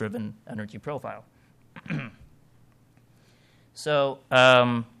coal-driven energy profile. So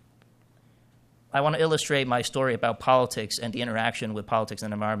I want to illustrate my story about politics and the interaction with politics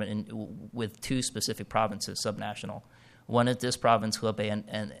and environment with two specific provinces, subnational. One is this province, Hebei,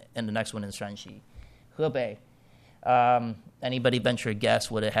 and the next one is Shanxi. Hebei, anybody venture a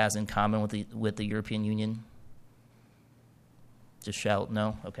guess what it has in common with the European Union? Just shout,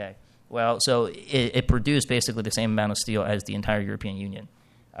 no? Okay. Well, so it produced basically the same amount of steel as the entire European Union.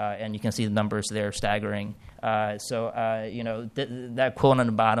 And you can see the numbers there staggering. That quote on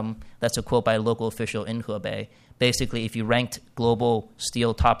the bottom, that's a quote by a local official in Hebei. Basically, if you ranked global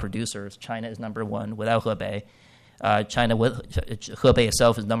steel top producers, China is number one without Hebei. China with Hebei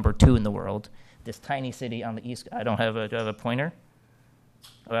itself is number 2 in the world. This tiny city on the east, do I have a pointer?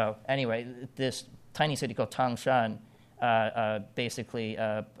 Well, anyway, this tiny city called Tangshan, basically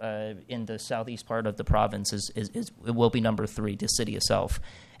in the southeast part of the province it will be number 3, the city itself.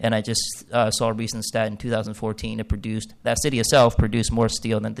 And I just saw a recent stat in 2014. That city itself produced more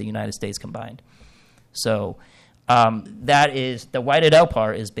steel than the United States combined. So that is the whited out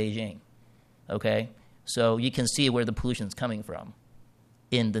part is Beijing. Okay, so you can see where the pollution is coming from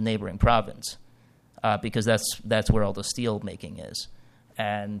in the neighboring province, because that's where all the steel making is.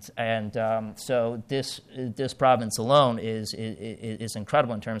 And so this province alone is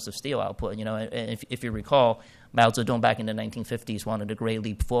incredible in terms of steel output. And if you recall, Mao Zedong back in the 1950s wanted a great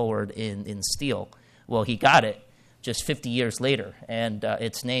leap forward in steel. Well, he got it just 50 years later, and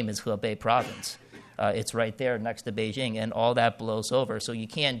its name is Hebei Province. It's right there next to Beijing, and all that blows over. So you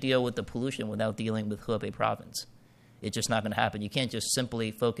can't deal with the pollution without dealing with Hebei Province. It's just not going to happen. You can't just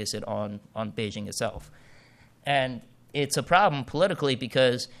simply focus it on Beijing itself. And it's a problem politically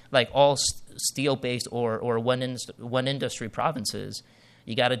because, like all steel-based or one industry provinces,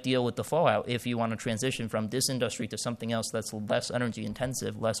 you got to deal with the fallout if you want to transition from this industry to something else that's less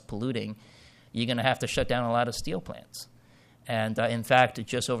energy-intensive, less polluting. You're going to have to shut down a lot of steel plants. And in fact,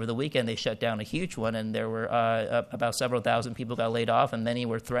 just over the weekend, they shut down a huge one, and there were about several thousand people got laid off, and many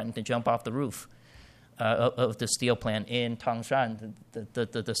were threatened to jump off the roof of the steel plant in Tangshan,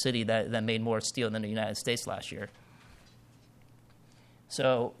 the city that made more steel than the United States last year.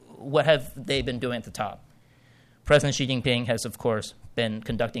 So what have they been doing at the top? President Xi Jinping has, of course, been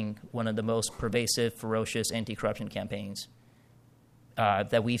conducting one of the most pervasive, ferocious anti-corruption campaigns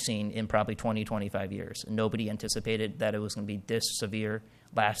that we've seen in probably 20, 25 years. Nobody anticipated that it was going to be this severe,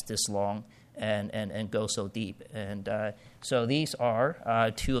 last this long, and go so deep. And so these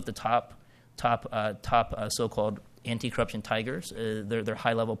are two of the top so-called anti-corruption tigers. They're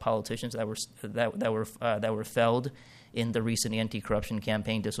high-level politicians that were felled in the recent anti-corruption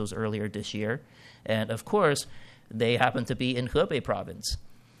campaign. This was earlier this year. And, of course, they happen to be in Hebei province.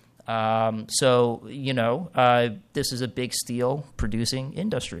 This is a big steel-producing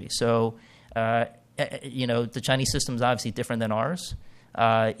industry. So, the Chinese system is obviously different than ours.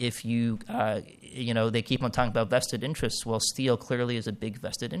 They keep on talking about vested interests. Well, steel clearly is a big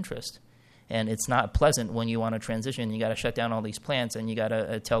vested interest. And it's not pleasant when you want to transition. You got to shut down all these plants, and you got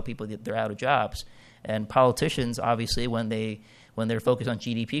to tell people that they're out of jobs. And politicians, obviously, when they're focused on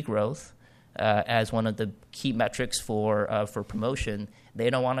GDP growth as one of the key metrics for promotion, they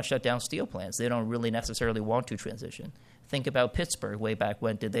don't want to shut down steel plants. They don't really necessarily want to transition. Think about Pittsburgh way back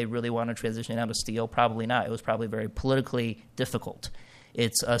when. Did they really want to transition out of steel? Probably not. It was probably very politically difficult.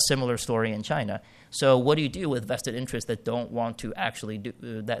 It's a similar story in China. So what do you do with vested interests that don't want to actually do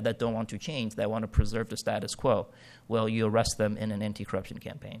that don't want to change, that want to preserve the status quo? Well, you arrest them in an anti-corruption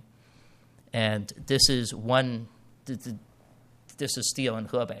campaign. And this is one. This is steel in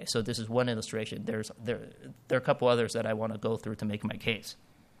Hebei. So this is one illustration. There are a couple others that I want to go through to make my case.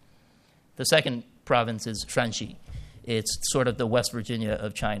 The second province is Shanxi. It's sort of the West Virginia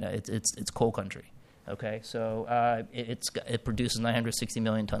of China. It's coal country. Okay, so it produces 960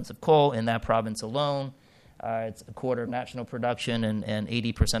 million tons of coal in that province alone. It's a quarter of national production and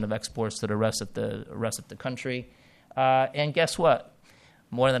 80% of exports to the rest of the country. And guess what?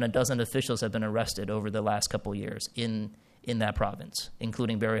 more than a dozen officials have been arrested over the last couple of years in that province,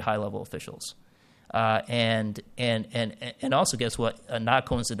 including very high-level officials. And also, guess what? Not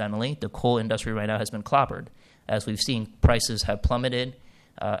coincidentally, the coal industry right now has been clobbered. As we've seen, prices have plummeted.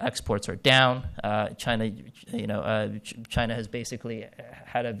 Exports are down. China has basically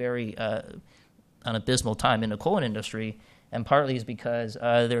had a very an abysmal time in the coal industry, and partly is because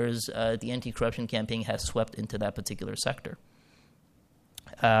the anti-corruption campaign has swept into that particular sector.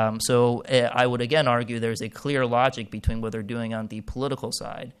 So I would again argue there's a clear logic between what they're doing on the political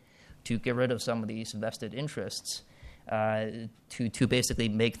side to get rid of some of these vested interests, to basically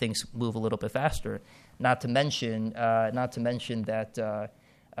make things move a little bit faster. Not to mention that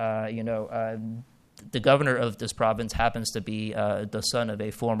the governor of this province happens to be the son of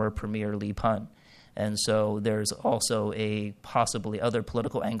a former premier Li Peng, and so there's also a possibly other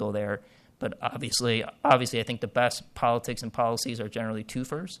political angle there. But obviously, I think the best politics and policies are generally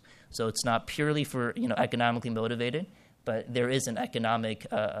twofers. So it's not purely for economically motivated, but there is an economic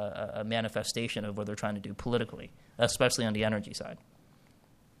manifestation of what they're trying to do politically, especially on the energy side.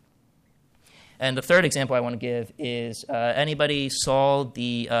 And the third example I want to give is, anybody saw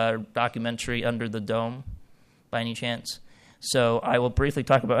the documentary Under the Dome by any chance? So I will briefly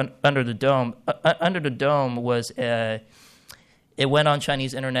talk about Under the Dome. Under the Dome was it went on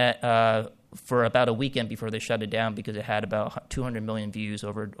Chinese internet for about a weekend before they shut it down because it had about 200 million views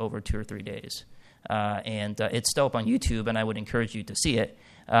over 2 or 3 days. And it's still up on YouTube, and I would encourage you to see it.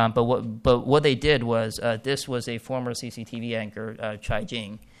 But what they did was, this was a former CCTV anchor, Chai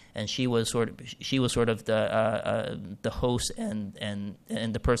Jing, and she was sort of the host and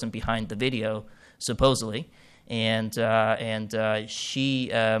the person behind the video, supposedly, and she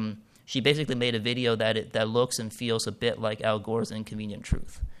basically made a video that looks and feels a bit like Al Gore's Inconvenient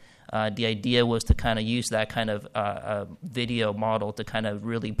Truth. The idea was to kind of use that kind of video model to kind of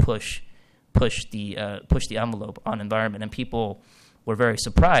really push the envelope on environment, and people were very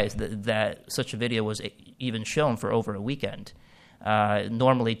surprised that such a video was even shown for over a weekend.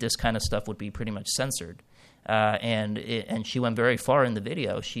 Normally, this kind of stuff would be pretty much censored, and she went very far in the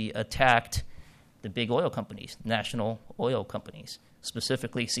video. She attacked the big oil companies, national oil companies,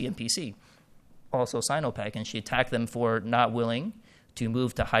 specifically CNPC, also Sinopec, and she attacked them for not willing to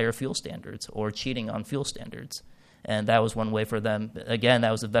move to higher fuel standards or cheating on fuel standards. And that was one way for them. Again, that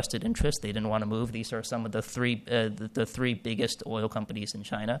was a vested interest. They didn't want to move. These are some of the three biggest oil companies in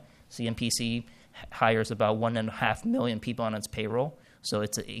China. CNPC hires about 1.5 million people on its payroll, so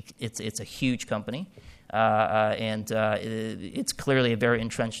it's a huge company, and it's clearly a very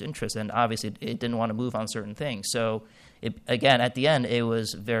entrenched interest. And obviously, it didn't want to move on certain things. So, again, at the end, it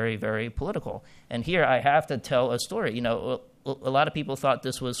was very, very political. And here, I have to tell a story. A lot of people thought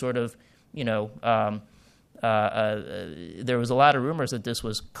this was sort of, there was a lot of rumors that this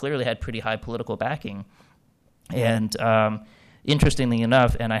was clearly had pretty high political backing. And interestingly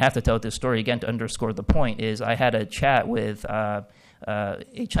enough, and I have to tell this story again to underscore the point, is I had a chat with a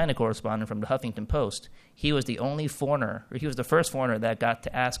China correspondent from the Huffington Post. He was the only foreigner, or he was the first foreigner that got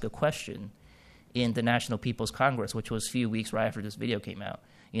to ask a question in the National People's Congress, which was a few weeks right after this video came out.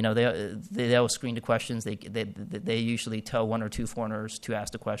 They always screen the questions. They usually tell 1 or 2 foreigners to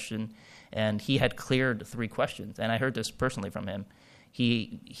ask the question, and he had cleared 3 questions. And I heard this personally from him.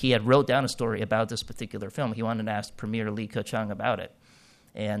 He had wrote down a story about this particular film. He wanted to ask Premier Li Keqiang about it,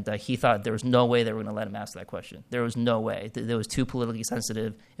 and he thought there was no way they were going to let him ask that question. There was no way. It was too politically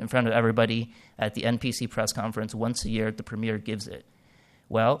sensitive in front of everybody at the NPC press conference once a year. The premier gives it.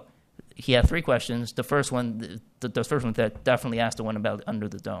 Well, he had 3 questions. The first one that definitely asked the one about Under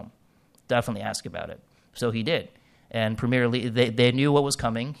the Dome. Definitely ask about it. So he did. And Premier Li, they knew what was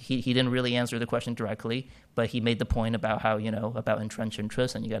coming. He didn't really answer the question directly, but he made the point about how, about entrenched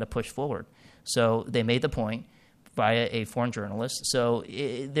interests and you got to push forward. So they made the point via a foreign journalist. So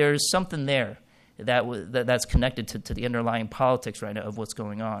there's something there that's connected to the underlying politics right now of what's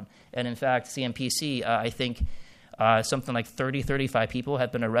going on. And in fact, CNPC, I think something like 35 people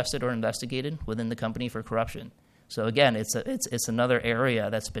have been arrested or investigated within the company for corruption. So again, it's another area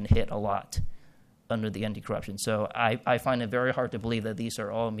that's been hit a lot under the anti-corruption. So I find it very hard to believe that these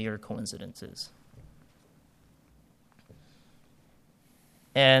are all mere coincidences.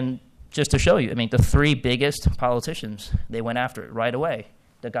 And just to show you, the 3 biggest politicians, they went after it right away.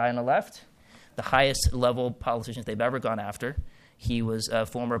 The guy on the left, the highest level politicians they've ever gone after. He was a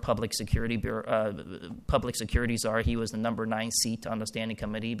former public security czar. He was the number 9 seat on the standing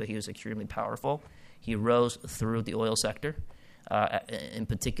committee, but he was extremely powerful. He rose through the oil sector, in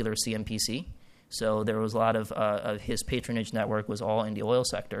particular CNPC. So there was a lot of his patronage network was all in the oil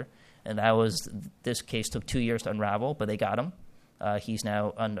sector, and this case took 2 years to unravel, but they got him. He's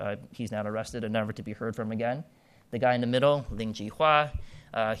now arrested and never to be heard from again. The guy in the middle, Ling Jihua,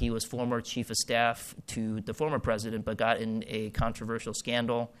 he was former chief of staff to the former president, but got in a controversial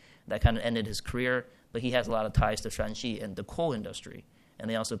scandal that kind of ended his career. But he has a lot of ties to Shanxi and the coal industry, and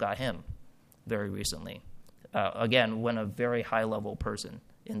they also got him very recently. Again, when a very high-level person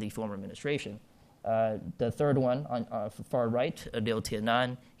in the former administration. The third one, on far right, Liu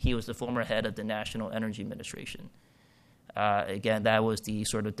Tianan, he was the former head of the National Energy Administration. Again, that was the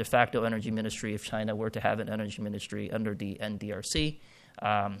sort of de facto energy ministry if China were to have an energy ministry under the NDRC.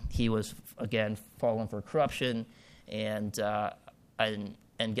 He was, again, fallen for corruption, and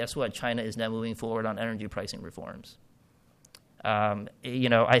guess what? China is now moving forward on energy pricing reforms.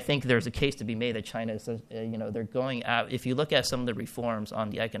 I think there's a case to be made that China is, they're going out. If you look at some of the reforms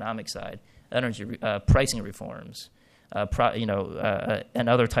on the economic side, energy pricing reforms, and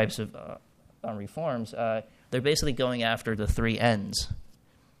other types of reforms, they're basically going after the three N's.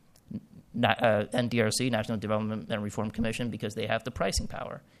 NDRC, National Development and Reform Commission, because they have the pricing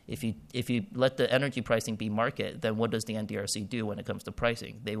power. If you let the energy pricing be market, then what does the NDRC do when it comes to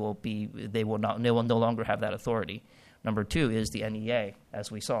pricing? They will no longer have that authority. Number two is the NEA, as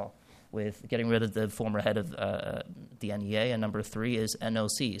we saw, with getting rid of the former head of the NEA. And number three is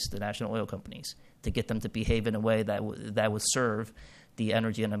NOCs, the national oil companies, to get them to behave in a way that would serve the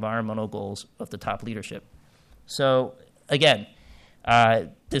energy and environmental goals of the top leadership. So, again,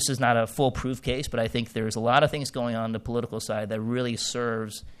 this is not a foolproof case, but I think there's a lot of things going on the political side that really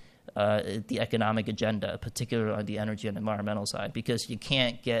serves the economic agenda, particularly on the energy and environmental side, because you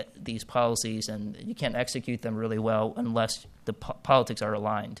can't get these policies and you can't execute them really well unless the politics are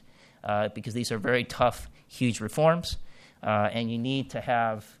aligned, because these are very tough, huge reforms, and you need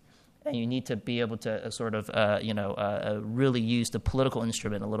to be able to sort of really use the political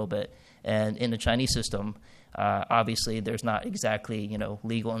instrument a little bit. And in the Chinese system, obviously, there's not exactly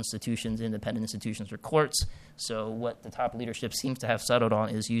legal institutions, independent institutions, or courts. So what the top leadership seems to have settled on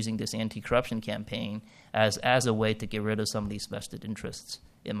is using this anti-corruption campaign as a way to get rid of some of these vested interests,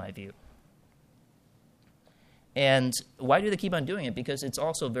 in my view. And why do they keep on doing it? Because it's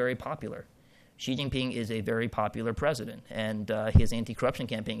also very popular. Xi Jinping is a very popular president, and his anti-corruption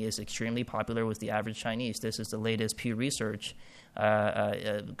campaign is extremely popular with the average Chinese. This is the latest Pew Research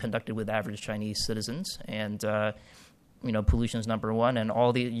conducted with average Chinese citizens, and pollution is number one, and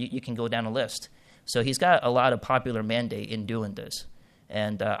you can go down a list. So he's got a lot of popular mandate in doing this,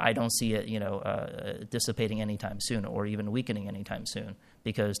 and I don't see it dissipating anytime soon, or even weakening anytime soon,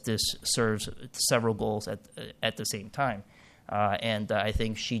 because this serves several goals at the same time. And I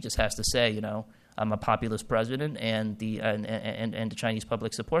think Xi just has to say, I'm a populist president, and the Chinese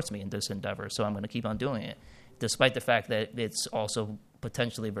public supports me in this endeavor, so I'm going to keep on doing it, despite the fact that it's also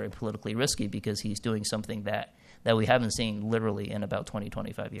potentially very politically risky because he's doing something that we haven't seen literally in about 20,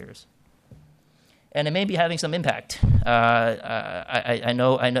 25 years. And it may be having some impact. I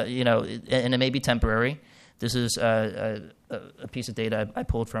know, and it may be temporary. This is a piece of data I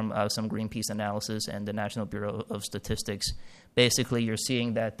pulled from some Greenpeace analysis and the National Bureau of Statistics. Basically, you're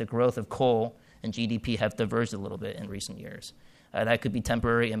seeing that the growth of coal and GDP have diverged a little bit in recent years. That could be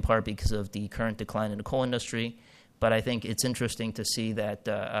temporary in part because of the current decline in the coal industry, but I think it's interesting to see that,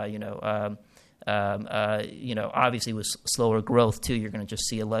 obviously with slower growth too, you're going to just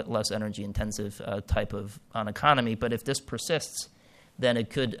see a less energy-intensive type of economy. But if this persists, then it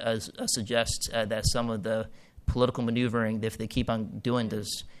could suggest that some of the political maneuvering, if they keep on doing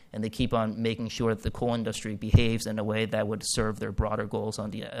this and they keep on making sure that the coal industry behaves in a way that would serve their broader goals on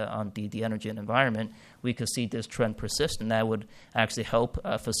the energy and environment, we could see this trend persist, and that would actually help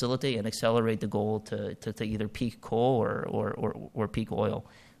facilitate and accelerate the goal to either peak coal or peak oil.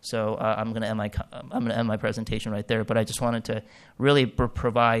 So I'm going to end my presentation right there. But I just wanted to really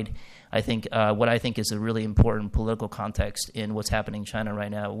provide, I think, what I think is a really important political context in what's happening in China right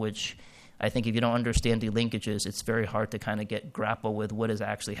now, which I think if you don't understand the linkages, it's very hard to kind of grapple with what is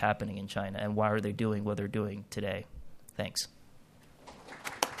actually happening in China and why are they doing what they're doing today. Thanks.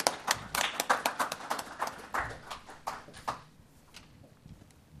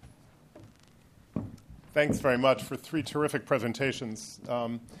 Thanks very much for 3 terrific presentations.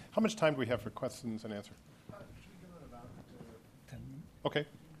 How much time do we have for questions and answers? About 10 minutes. Okay,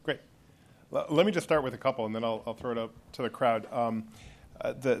 great. Let me just start with a couple, and then I'll throw it up to the crowd.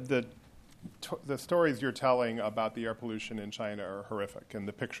 The stories you're telling about the air pollution in China are horrific, and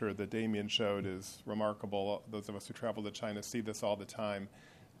the picture that Damien showed is remarkable. Those of us who travel to China see this all the time.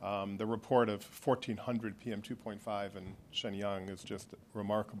 The report of 1,400 PM2.5 in Shenyang is just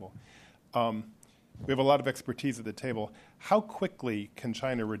remarkable. We have a lot of expertise at the table. How quickly can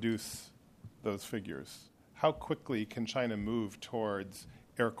China reduce those figures? how quickly can China move towards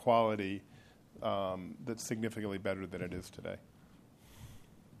air quality that's significantly better than it is today?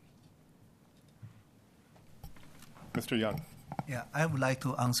 Mr. Yang. Yeah, I would like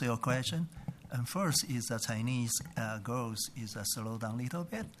to answer your question. And first is the Chinese growth is slowed down a little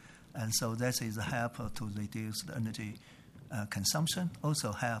bit. And so that is a help to reduce the energy consumption,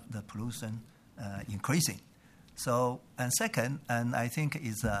 also help the pollution increasing. So, and second, and I think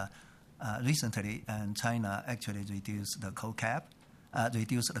is recently, and China actually reduced the coal cap,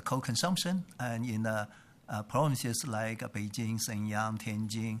 reduced the coal consumption, and in the provinces like Beijing, Shenyang,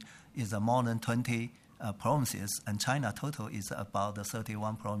 Tianjin, is more than 20 provinces, and China total is about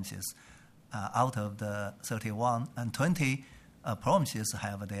 31 provinces. Out of the 31, and 20 provinces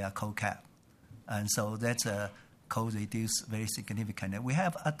have their coal cap. And so that's coal reduced very significantly. We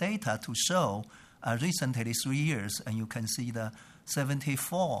have data to show recently 3 years, and you can see the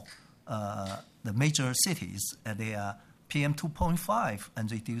 74, the major cities, they are PM 2.5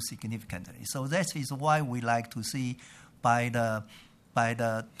 and reduced significantly. So that is why we like to see by the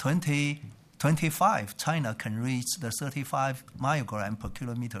 2025, China can reach the 35 microgram per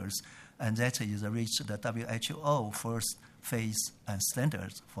kilometers, and that is reach the WHO first phase and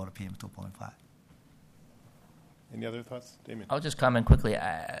standards for the PM 2.5. Any other thoughts, Damien? I'll just comment quickly.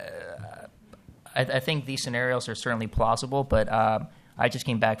 I think these scenarios are certainly plausible, but I just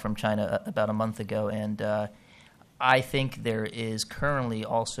came back from China about a month ago, and I think there is currently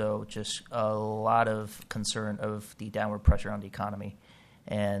also just a lot of concern of the downward pressure on the economy.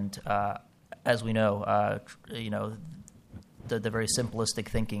 And as we know, the very simplistic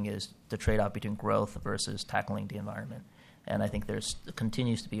thinking is the trade-off between growth versus tackling the environment. And I think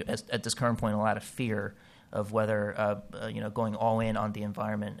continues to be, at this current point, a lot of fear of whether going all in on the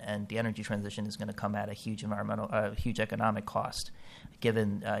environment and the energy transition is going to come at a huge huge economic cost,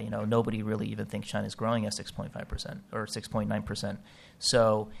 given nobody really even thinks China is growing at 6.5% or 6.9%.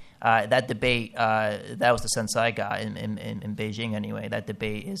 So that debate, that was the sense I got in Beijing anyway. That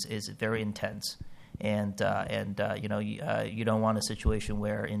debate is very intense. And you don't want a situation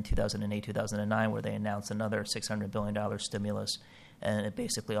where in 2008, 2009, where they announced another $600 billion stimulus, and it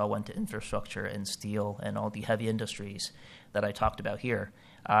basically all went to infrastructure and steel and all the heavy industries that I talked about here.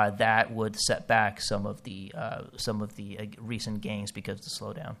 That would set back some of the recent gains because of the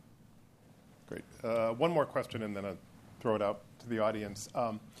slowdown. Great. One more question, and then I'll throw it out to the audience.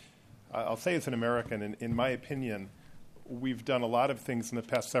 I'll say as an American, in my opinion, we've done a lot of things in the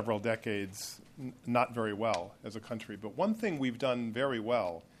past several decades not very well as a country. But one thing we've done very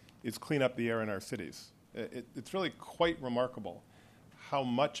well is clean up the air in our cities. It's really quite remarkable how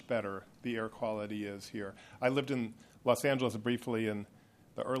much better the air quality is here. I lived in Los Angeles briefly in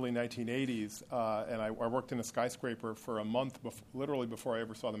the early 1980s, and I worked in a skyscraper for a month, literally before I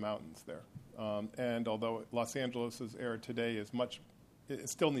ever saw the mountains there. And although Los Angeles' air today is it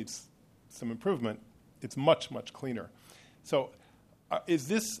still needs some improvement, it's much, much cleaner. So is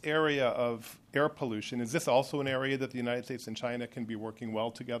this area of air pollution, is this also an area that the United States and China can be working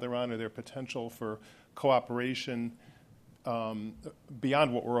well together on? Are there potential for cooperation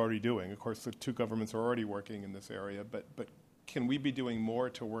beyond what we're already doing? Of course, the two governments are already working in this area, but can we be doing more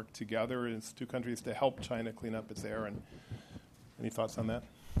to work together as two countries to help China clean up its air? And any thoughts on that?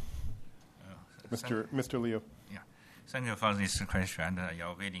 Mr. Liu. Yeah, thank you for this question and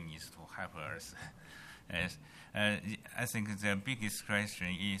your willingness to help us. Yes. I think the biggest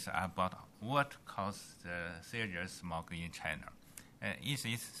question is about what caused the serious smog in China. Is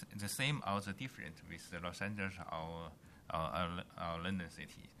it the same or the different with Los Angeles or London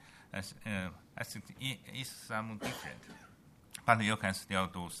City? I think it is some different, but you can still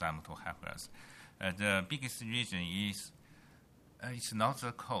do some to help us. The biggest reason is it's not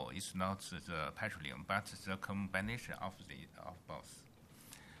the coal, it's not the petroleum, but the combination of both.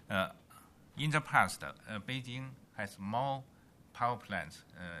 In the past, Beijing has more power plants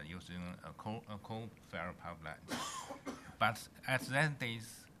using coal-fired power plants. But at that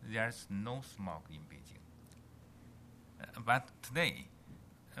days, there's no smog in Beijing. But today,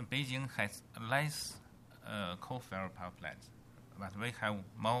 Beijing has less coal-fired power plants, but we have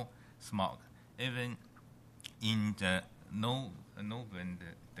more smog, even in the no wind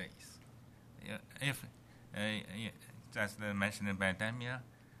days. If that's mentioned by Damien,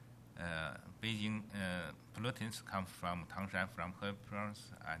 Beijing pollutants come from Tangshan, from Hebei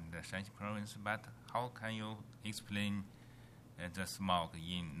province and Shanxi province, but how can you explain the smog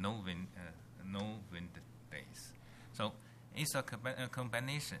in no wind days? So it's a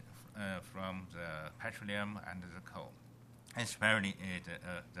combination from the petroleum and the coal, especially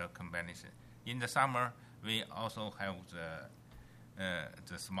the combination. In the summer, we also have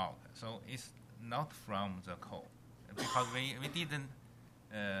the smog. So it's not from the coal, because we didn't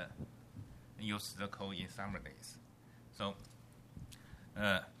use the coal in summer days. So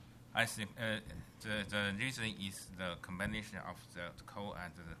I think the reason is the combination of the coal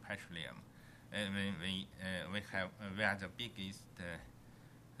and the petroleum. We are the biggest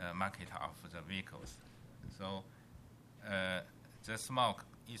market of the vehicles. So the smoke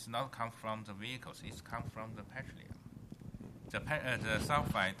is not come from the vehicles; it's come from the petroleum. The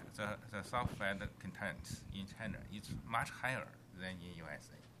sulfide content in China is much higher than in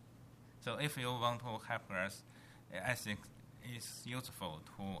USA. So if you want to help us, I think it's useful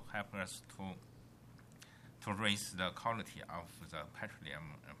to help us to raise the quality of the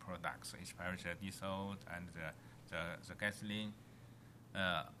petroleum products, especially the diesel and the gasoline.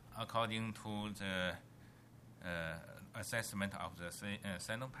 According to the assessment of the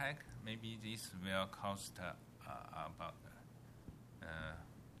Sinopec, maybe this will cost about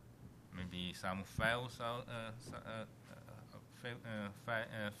maybe some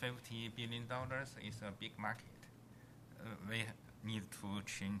 $50 billion. Is a big market. We need to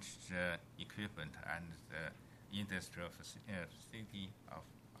change the equipment and the industrial facility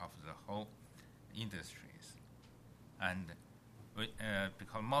of the whole industries, and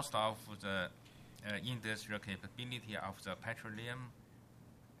because most of the industrial capability of the petroleum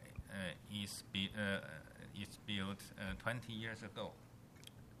is built 20 years ago.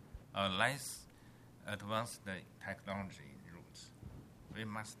 Less advanced technology routes. We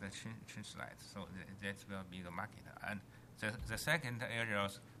must change that. So that will be the market. And the second area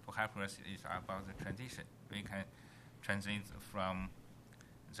to help us is about the transition. We can transit from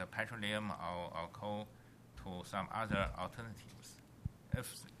the petroleum or coal to some other alternatives.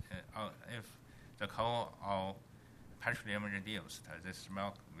 If the coal or petroleum reduced, the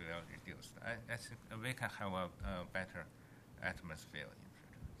smoke will reduce. I think we can have a better atmosphere in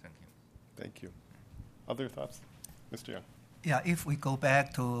future. Thank you. Thank you. Other thoughts? Mr. Yang. Yeah, if we go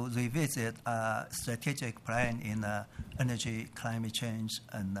back to revisit strategic plan in energy, climate change,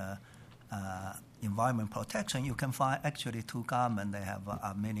 and environment protection, you can find actually two governments, they have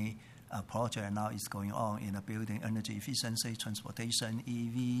many projects now is going on in building energy efficiency, transportation,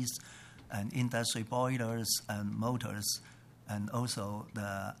 EVs, and industry boilers and motors, and also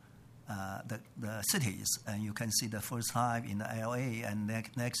the cities. And you can see the first time in the LA, and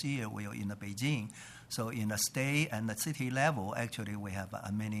next year we are in the Beijing. So in the state and the city level, actually we have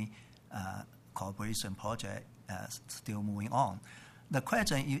many cooperation projects still moving on. The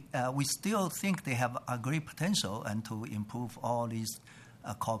question, we still think they have a great potential and to improve all these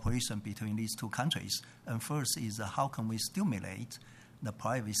cooperation between these two countries. And first is how can we stimulate the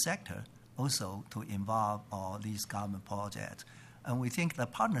private sector also to involve all these government projects. And we think the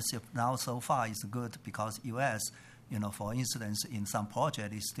partnership now so far is good because U.S., for instance, in some projects,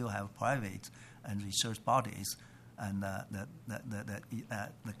 they still have private and research bodies and that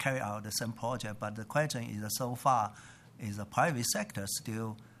carry out the same project. But the question is so far is the private sector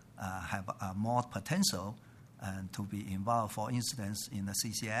still have more potential and to be involved, for instance, in the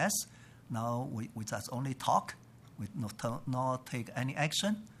CCS. Now we just only talk, we not take any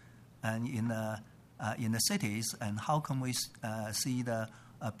action. And in the cities, and how can we see the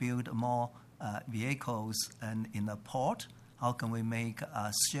build more vehicles, and in the port, how can we make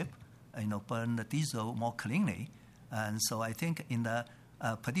a ship, burn the diesel more cleanly? And so I think in the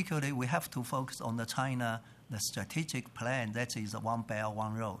particularly we have to focus on the China, the strategic plan. That is one Belt,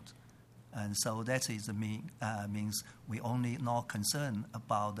 one road, and so that is means we only not concerned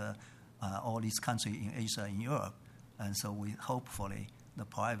about all these countries in Asia and Europe, and so we hopefully the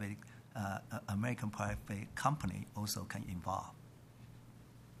private American private company also can involve.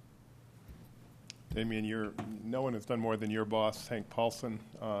 Damien, no one has done more than your boss, Hank Paulson,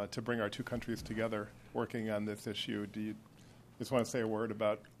 to bring our two countries together working on this issue. Do you just want to say a word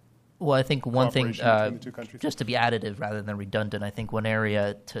about Well, I think one thing, between the two countries? just to be additive rather than redundant, I think one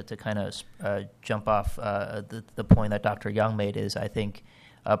area to kind of jump off the point that Dr. Yang made is I think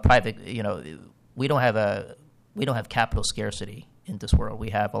private, we don't have capital scarcity in this world.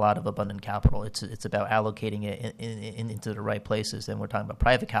 We have a lot of abundant capital. It's about allocating it into the right places, and we're talking about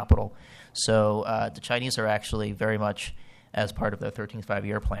private capital. So the Chinese are actually very much, as part of their 13th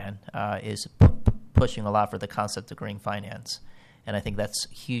five-year plan, is pushing a lot for the concept of green finance, and I think that's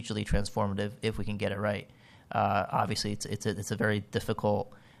hugely transformative if we can get it right. Obviously, it's a very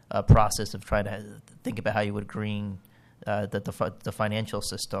difficult process of trying to think about how you would green the financial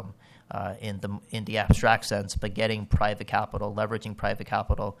system in the abstract sense, but getting private capital, leveraging private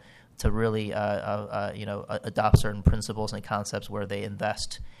capital to really adopt certain principles and concepts where they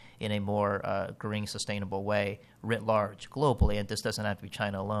invest in a more green, sustainable way writ large, globally, and this doesn't have to be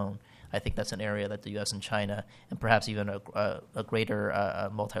China alone. I think that's an area that the U.S. and China, and perhaps even a greater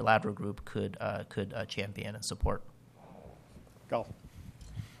multilateral group could champion and support. Gal.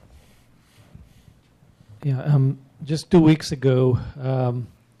 Yeah, just 2 weeks ago,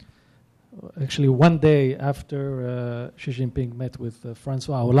 actually one day after Xi Jinping met with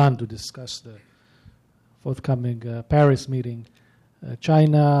François Hollande to discuss the forthcoming Paris meeting,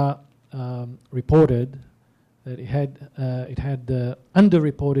 China reported that it had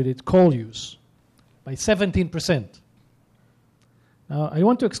underreported its coal use by 17%. Now, I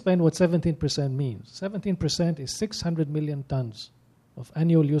want to explain what 17% means. 17% is 600 million tons of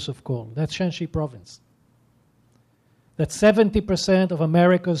annual use of coal. That's Shanxi province. That's 70% of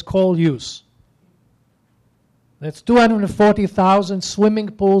America's coal use. That's 240,000 swimming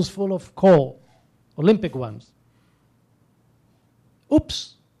pools full of coal, Olympic ones.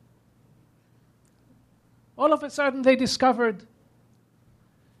 Oops. All of a sudden they discovered.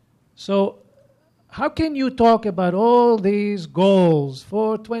 So how can you talk about all these goals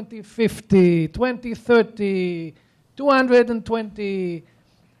for 2050, 2030, 220,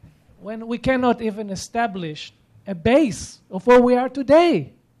 when we cannot even establish a base of where we are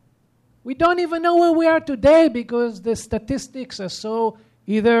today? We don't even know where we are today because the statistics are so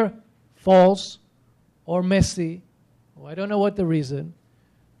either false or messy, or I don't know what the reason.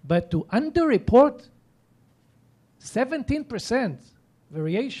 But to underreport 17%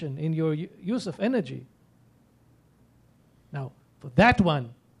 variation in your use of energy. Now, for that one,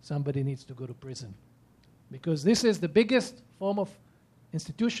 somebody needs to go to prison. Because this is the biggest form of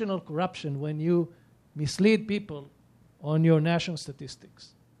institutional corruption when you mislead people on your national statistics.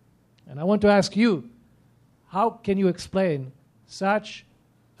 And I want to ask you, how can you explain such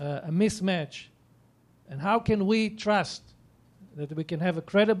a mismatch? And how can we trust that we can have a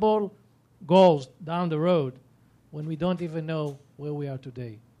credible goals down the road when we don't even know where we are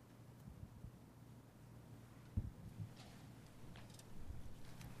today?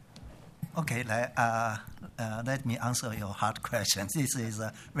 Okay, let me answer your hard question. This is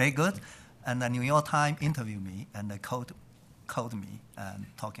very good. And the New York Times interviewed me and they called me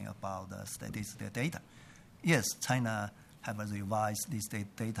talking about the statistical data. Yes, China have revised this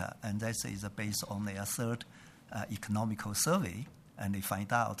data, and this is based on their third economical survey, and they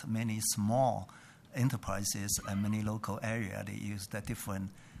find out many small enterprises and many local areas, they use the different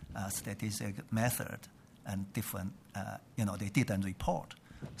statistic method and different, they didn't report.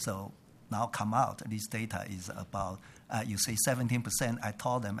 So now come out, this data is about, you say 17%, I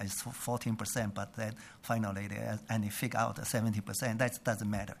told them it's 14%, but then finally they figure out 70%, that doesn't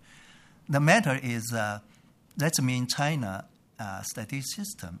matter. The matter is, that means China statistics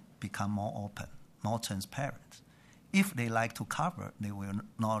system become more open, more transparent. If they like to cover, they will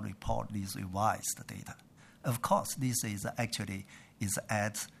not report these revised data. Of course, this is actually is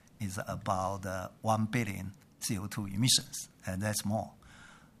about 1 billion CO2 emissions, and that's more.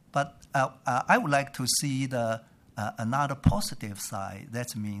 But I would like to see another positive side.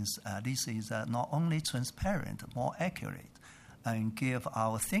 That means this is not only transparent, more accurate, and give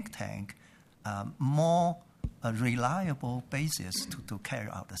our think tank more reliable basis to carry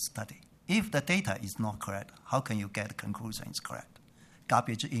out the study. If the data is not correct, how can you get the conclusion is correct?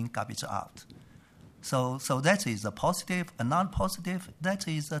 Garbage in, garbage out. So that is a positive. A non-positive, that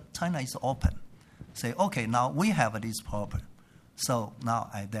is that China is open. Say, okay, now we have this problem. So now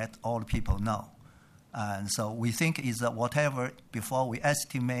that all people know. And so we think is that whatever before we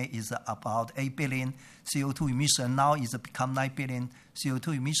estimate is about 8 billion CO2 emission, now is become 9 billion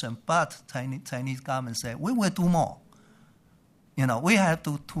CO2 emission. But Chinese government said, we will do more. We have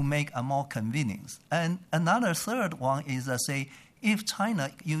to make a more convenience. And another third one is say, if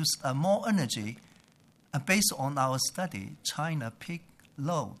China used more energy, based on our study, China peak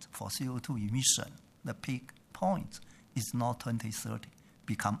load for CO2 emission, the peak point is not 2030,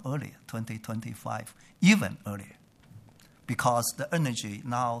 become earlier, 2025, even earlier. Because the energy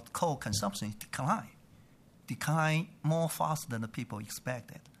now, coal consumption decline more fast than the people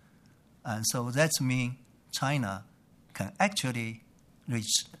expected. And so that means China can actually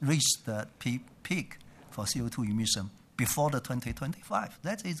reach the peak for CO2 emission before the 2025.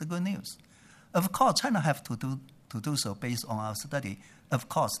 That is the good news. Of course, China have to do so based on our study. Of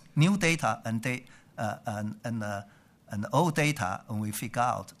course, new data and old data, when we figure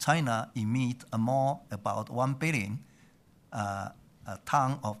out China emit more about 1 billion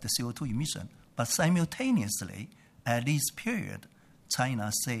ton of the CO2 emission, but simultaneously, at this period, China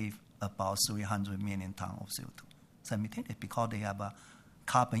save about 300 million ton of CO2. Simultaneously, because they have a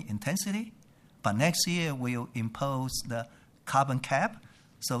carbon intensity, but next year we'll impose the carbon cap.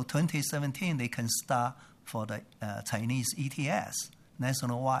 So 2017, they can start for the Chinese ETS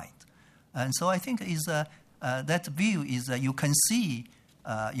nationwide. And so I think is that view is you can see,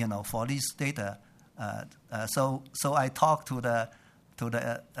 for this data. So I talked to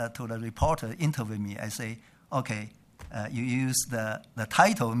the reporter interviewing me. I say, okay, you use the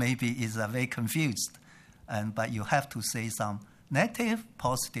title maybe is very confused, but you have to say some negative,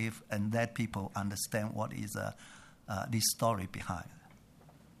 positive, and let people understand what is this story behind.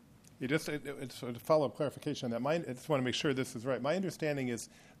 It's a follow-up clarification on that. I just want to make sure this is right. My understanding is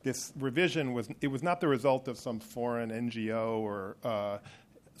this revision was not the result of some foreign NGO or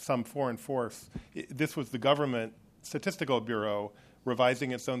some foreign force. This was the government statistical bureau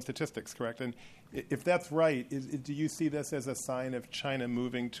revising its own statistics, correct? And if that's right, do you see this as a sign of China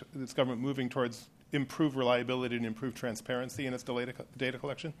its government moving towards improved reliability and improved transparency in its data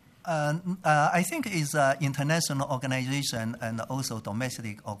collection? I think it's an international organization and also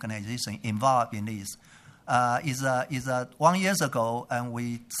domestic organization involved in this. Is 1 year ago, and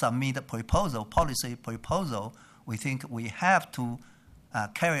we submit a policy proposal. We think we have to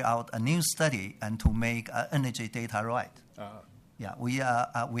carry out a new study and to make energy data right. Yeah, we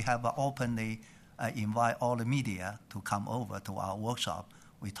have openly invite all the media to come over to our workshop.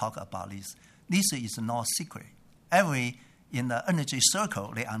 We talk about this. This is not secret. In the energy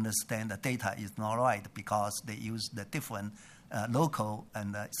circle, they understand the data is not right because they use the different local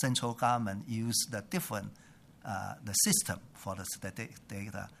and the central government use the different the system for the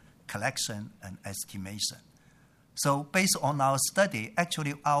data collection and estimation. So based on our study,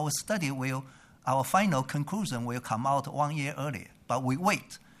 actually our final conclusion will come out 1 year earlier. But we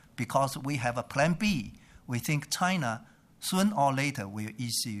wait because we have a plan B. We think China sooner or later will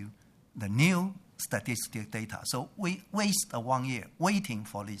issue the new statistic data. So we waste 1 year waiting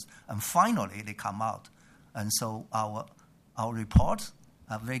for this, and finally they come out. And so our report,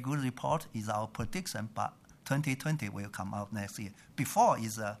 a very good report, is our prediction, but 2020 will come out next year. Before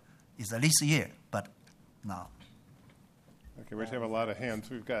is this year, but now. Okay, we have a lot of hands.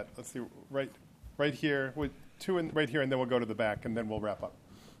 We've got, let's see, right here, with two right here, and then we'll go to the back, and then we'll wrap up.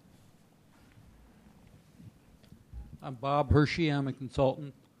 I'm Bob Hershey. I'm a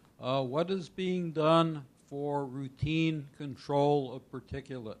consultant. What is being done for routine control of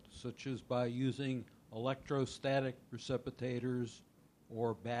particulate, such as by using electrostatic precipitators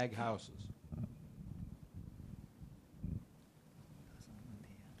or bag houses?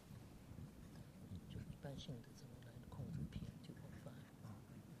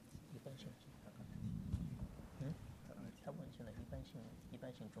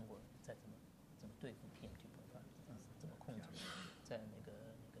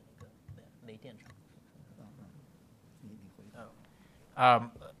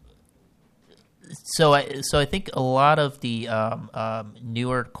 So I think a lot of the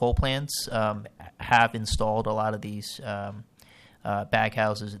newer coal plants have installed a lot of these bag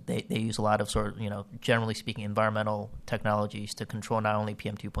houses. They use a lot of generally speaking, environmental technologies to control not only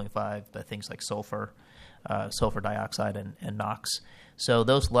PM2.5 but things like sulfur dioxide, and NOx. So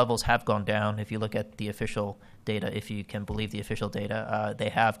those levels have gone down. If you look at the official data, if you can believe the official data, they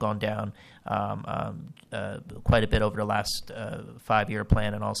have gone down quite a bit over the last 5-year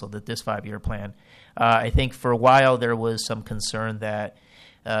plan and also this 5-year plan. I think for a while there was some concern that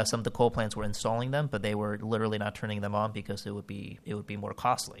some of the coal plants were installing them, but they were literally not turning them on because it would be more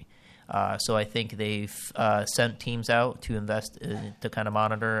costly. So I think they've sent teams out to invest to kind of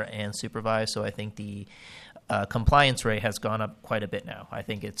monitor and supervise. So I think the compliance rate has gone up quite a bit now. I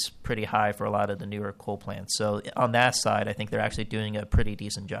think it's pretty high for a lot of the newer coal plants. So on that side, I think they're actually doing a pretty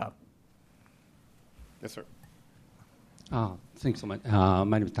decent job. Yes, sir. Thanks so much.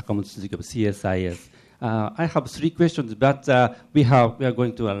 My name is Takamoto Suzuki of CSIS. I have 3 questions, but we are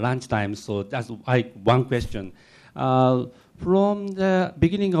going to a lunchtime, so that's one question. From the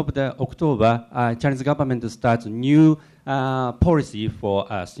beginning of October, Chinese government starts new policy for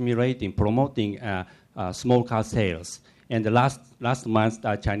stimulating, promoting small car sales. And the last month,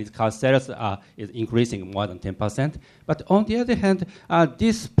 Chinese car sales is increasing more than 10%. But on the other hand,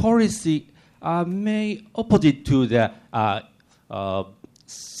 this policy may opposite to the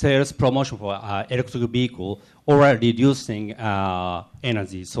sales promotion for electric vehicle or reducing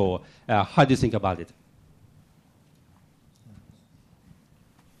energy. So how do you think about it?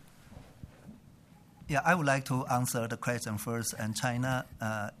 Yeah, I would like to answer the question first. And China,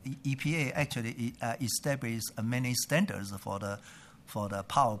 EPA actually established many standards for the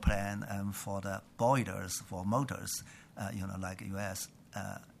power plant and for the boilers for motors, like U.S.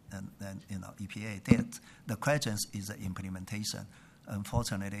 and EPA did. The question is the implementation.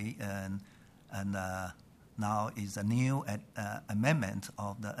 Unfortunately, and now is a new amendment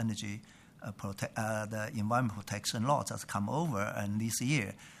of the energy the environment protection law that's come over, and this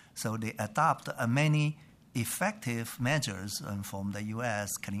year So they adopt many effective measures from the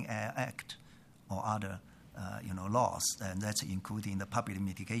U.S. Clean Air Act or other laws, and that's including the public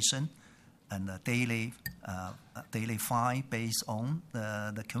mitigation and the daily fine based on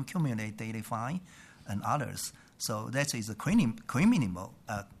the cumulative daily fine and others. So that is a criminal.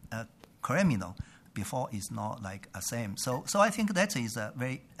 Before it's not like a same. So I think that is a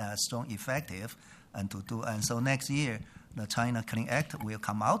very strong, effective, and to do. And so next year, the China Clean Act will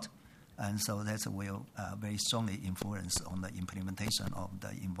come out, and so that will very strongly influence on the implementation of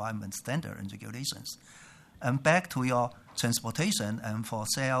the environment standard and regulations. And back to your transportation and for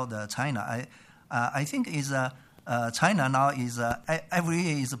sale, the China, I think is China now is every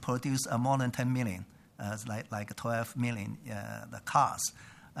year is produce more than 10 million, like 12 million the cars.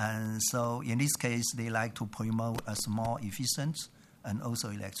 And so in this case, they like to promote a more efficient and also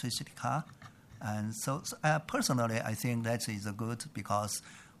electricity car. And so personally, I think that is good because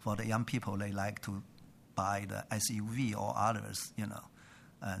for the young people, they like to buy the SUV or others,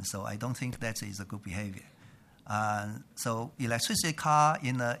 And so I don't think that is a good behavior. So electricity car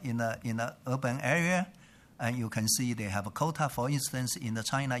in the urban area, and you can see they have a quota. For instance, in the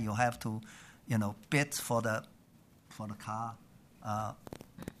China, you have to, bid for the car.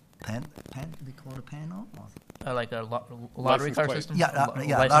 They call it panel? Like a lottery car system?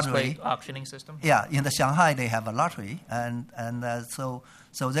 License lottery. Plate auctioning system? Yeah, in the Shanghai, they have a lottery. And so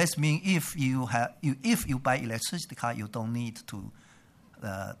that means if you buy electricity car, you don't need to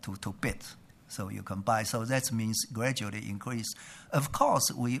bid. So you can buy. So that means gradually increase. Of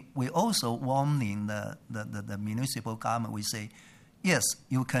course, we also warning the municipal government. We say, yes,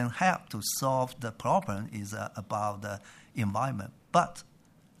 you can help to solve the problem is about the environment, but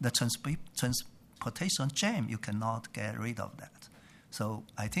the transportation jam, you cannot get rid of that. So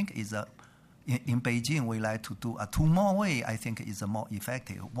I think in Beijing, we like to do 2 more ways. I think is more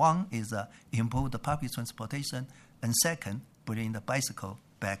effective. One is improve the public transportation, and second, bring the bicycle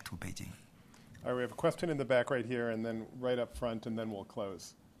back to Beijing. All right, we have a question in the back right here, and then right up front, and then we'll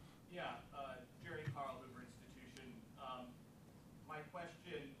close. Yeah, Jerry Carl, Hoover Institution. My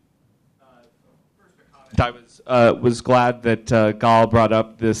question, first a comment. I was glad that Gal brought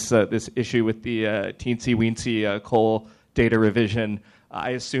up this issue with the teensy-weensy coal data revision.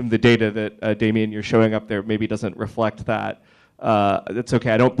 I assume the data that, Damien, you're showing up there maybe doesn't reflect that. That's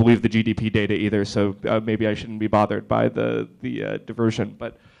okay. I don't believe the GDP data either, so maybe I shouldn't be bothered by the diversion.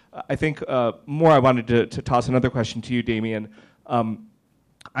 But I think more I wanted to toss another question to you, Damien. I'm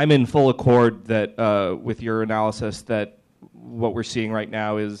in full accord that with your analysis that what we're seeing right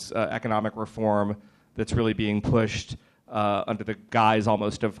now is economic reform that's really being pushed under the guise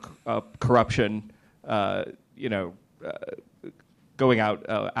almost of corruption, going out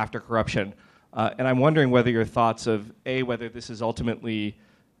after corruption. And I'm wondering whether your thoughts of, A, whether this is ultimately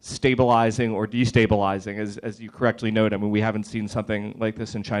stabilizing or destabilizing, as you correctly note. I mean, we haven't seen something like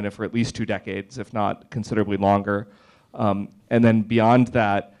this in China for at least 2 decades, if not considerably longer. And then beyond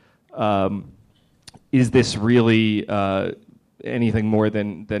that, is this really anything more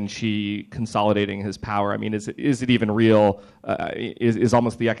than Xi consolidating his power? I mean, is it even real? Is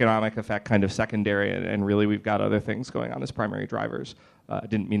almost the economic effect kind of secondary, and really we've got other things going on as primary drivers? I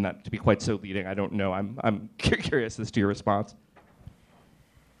didn't mean that to be quite so leading. I don't know. I'm curious as to your response.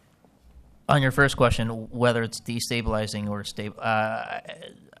 On your first question, whether it's destabilizing or stable, I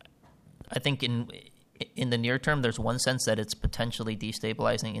think in the near term, there's one sense that it's potentially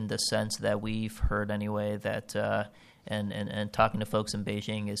destabilizing in the sense that we've heard anyway that, and talking to folks in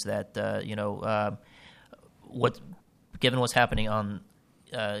Beijing is that given what's happening on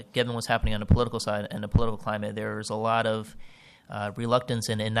the political side and the political climate, there's a lot of reluctance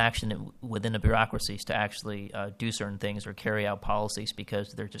and inaction within the bureaucracies to actually do certain things or carry out policies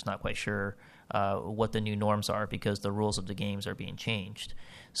because they're just not quite sure what the new norms are because the rules of the games are being changed.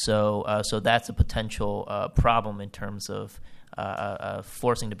 So that's a potential problem in terms of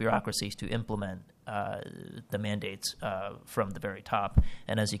forcing the bureaucracies to implement the mandates from the very top.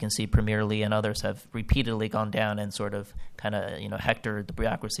 And as you can see, Premier Li and others have repeatedly gone down and sort of kind of hectored the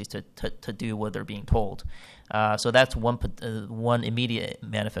bureaucracies to do what they're being told. So that's one immediate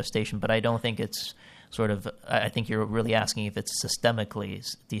manifestation, but I don't think it's sort of, I think you're really asking if it's systemically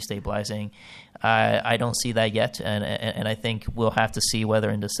destabilizing. I don't see that yet, and I think we'll have to see whether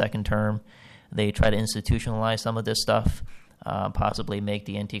in the second term they try to institutionalize some of this stuff, possibly make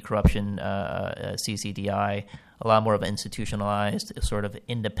the anti-corruption CCDI a lot more of an institutionalized, sort of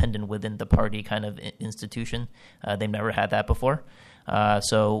independent within the party kind of institution. They've never had that before.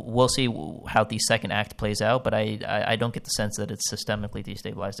 So we'll see how the second act plays out, but I don't get the sense that it's systemically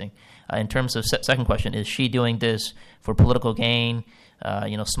destabilizing. In terms of second question, is she doing this for political gain,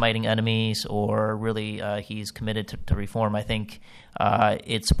 smiting enemies, or really he's committed to reform? I think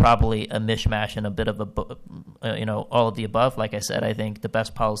it's probably a mishmash and a bit of all of the above. Like I said, I think the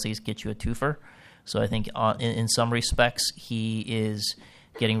best policies get you a twofer. So I think in some respects he is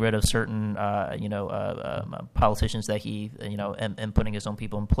getting rid of certain, politicians that he, and putting his own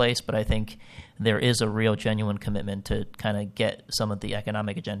people in place. But I think there is a real, genuine commitment to kind of get some of the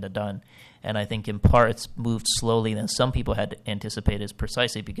economic agenda done. And I think in part it's moved slowly than some people had anticipated,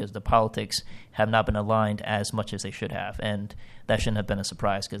 precisely because the politics have not been aligned as much as they should have. And that shouldn't have been a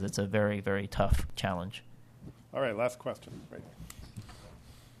surprise because it's a very, very tough challenge. All right, last question. Right.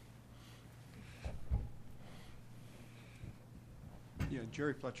 Yeah,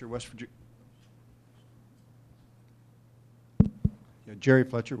 Jerry Fletcher, West Virginia. Jerry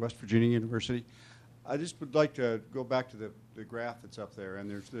Fletcher, West Virginia University. I just would like to go back to the graph that's up there,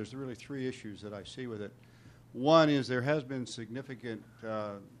 and there's really three issues that I see with it. One is there has been significant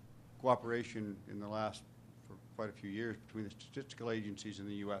cooperation in the last, for quite a few years, between the statistical agencies in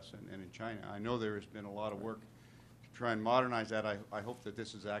the U.S. and in China. I know there has been a lot of work to try and modernize that. I hope that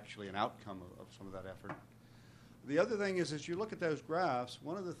this is actually an outcome of some of that effort. The other thing is, as you look at those graphs,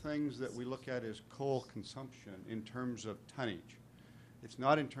 one of the things that we look at is coal consumption in terms of tonnage. It's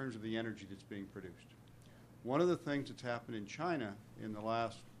not in terms of the energy that's being produced. One of the things that's happened in China in the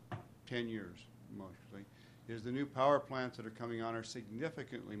last 10 years, mostly, is the new power plants that are coming on are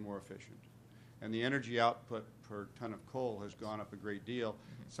significantly more efficient. And the energy output per ton of coal has gone up a great deal.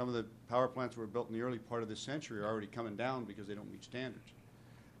 Some of the power plants that were built in the early part of this century are already coming down because they don't meet standards.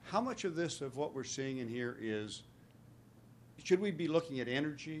 How much of this, of what we're seeing in here, is should we be looking at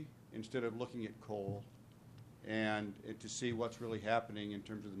energy instead of looking at coal, and to see what's really happening in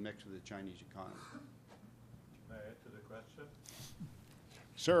terms of the mix of the Chinese economy? May I answer the question?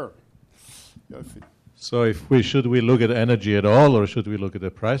 Sure. So should we look at energy at all, or should we look at the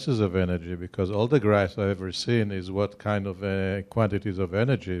prices of energy? Because all the graphs I've ever seen is what kind of quantities of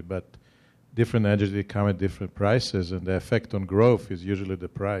energy, but different energy come at different prices, and the effect on growth is usually the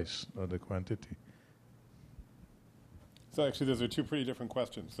price, not the quantity. So actually, those are two pretty different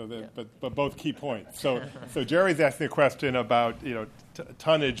questions. So, but both key points. So Jerry's asking a question about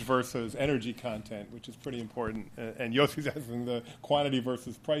tonnage versus energy content, which is pretty important, and Yossi's asking the quantity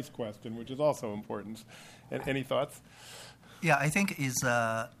versus price question, which is also important. And any thoughts? Yeah, I think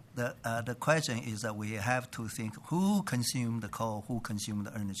the question is that we have to think who consumed the coal, who consumed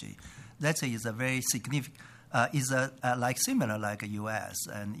the energy. That is a very significant. Similar like the U.S.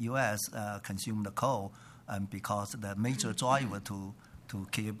 and U.S. consume the coal. Because the major driver to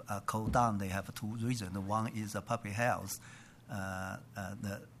keep coal down, they have two reasons. One is public health.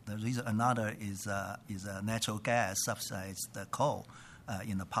 The reason another is natural gas subsidize the coal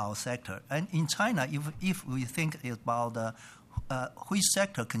in the power sector. And in China, if we think about which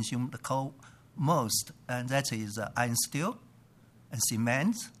sector consumes the coal most, and that is iron steel and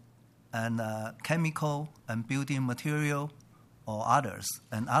cement and chemical and building material or others.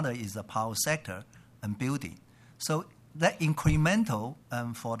 And other is the power sector and building. So that incremental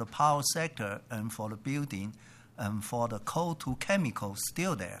for the power sector and for the building and for the coal to chemical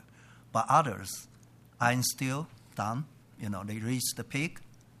still there. But others, iron steel, done. They reached the peak.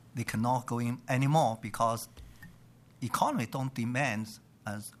 They cannot go in anymore because economy don't demand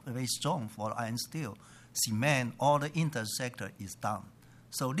as very strong for iron steel. Cement, all the intersector is done.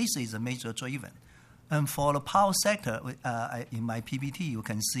 So this is a major driven. And for the power sector, in my PPT, you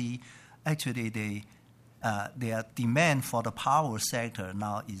can see actually their demand for the power sector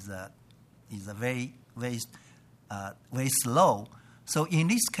now is very very slow. So in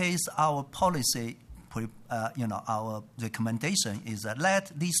this case, our policy, our recommendation is that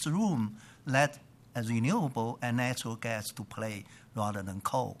let this room let renewable and natural gas to play rather than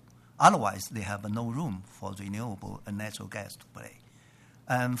coal. Otherwise, they have no room for renewable and natural gas to play.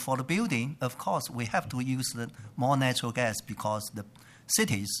 And for the building, of course, we have to use more natural gas because the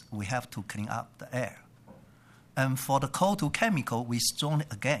cities, we have to clean up the air. And for the coal to chemical, we strongly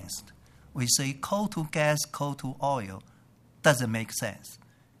against. We say coal to gas, coal to oil doesn't make sense.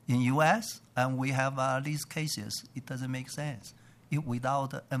 In U.S., and we have these cases, it doesn't make sense.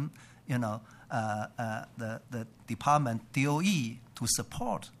 Without the department DOE to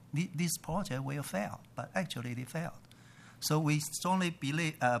support this project will fail, but actually they failed. So we strongly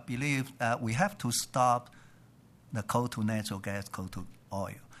believe we have to stop the coal to natural gas, coal to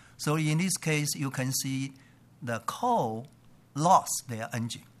oil. So in this case, you can see the coal lost their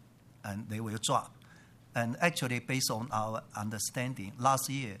engine, and they will drop. And actually, based on our understanding, last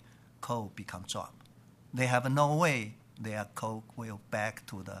year, coal become drop. They have no way their coal will back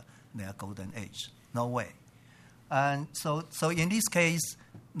to their golden age. No way. And so in this case,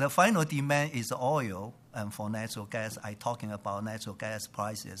 the final demand is oil, and for natural gas, I'm talking about natural gas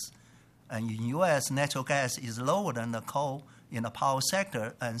prices. And in U.S., natural gas is lower than the coal in the power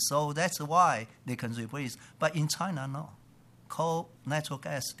sector, and so that's why they can replace. But in China, no. Coal, natural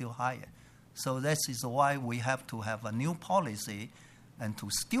gas still higher. So this is why we have to have a new policy and to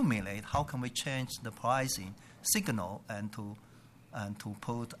stimulate how can we change the pricing signal and to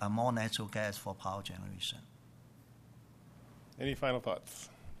put a more natural gas for power generation. Any final thoughts?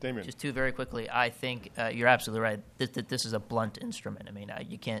 Damien. Just two very quickly. I think you're absolutely right. This is a blunt instrument. I mean,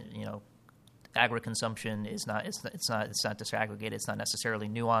 you can't, aggregate consumption is not. It's not disaggregated. It's not necessarily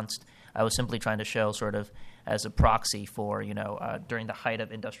nuanced. I was simply trying to show, sort of, as a proxy for, during the height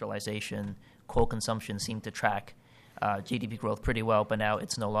of industrialization, coal consumption seemed to track GDP growth pretty well, but now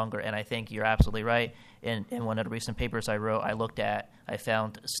it's no longer. And I think you're absolutely right. In one of the recent papers I wrote, I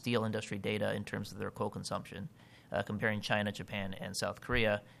found steel industry data in terms of their coal consumption, comparing China, Japan, and South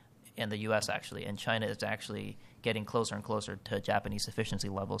Korea, and the U.S. actually. And China is actually getting closer and closer to Japanese efficiency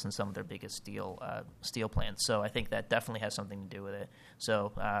levels in some of their biggest steel plants. So I think that definitely has something to do with it.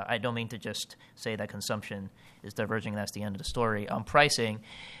 So I don't mean to just say that consumption is diverging. That's the end of the story. On pricing,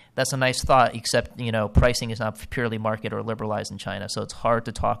 that's a nice thought, except, pricing is not purely market or liberalized in China, so it's hard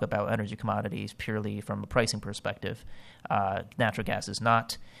to talk about energy commodities purely from a pricing perspective. Natural gas is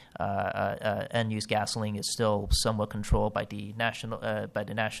not. End-use gasoline is still somewhat controlled by the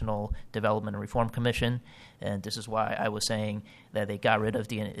National Development and Reform Commission, and this is why I was saying that they got rid of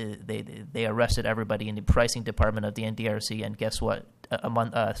they arrested everybody in the pricing department of the NDRC, and guess what?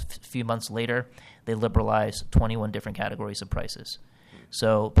 A few months later, they liberalized 21 different categories of prices.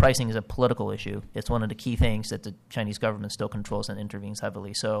 So pricing is a political issue. It's one of the key things that the Chinese government still controls and intervenes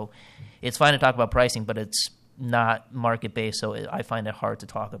heavily. So it's fine to talk about pricing, but it's not market-based, so I find it hard to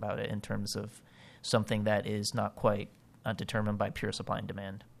talk about it in terms of something that is not quite determined by pure supply and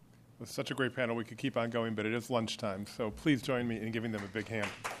demand. It's such a great panel. We could keep on going, but it is lunchtime, so please join me in giving them a big hand.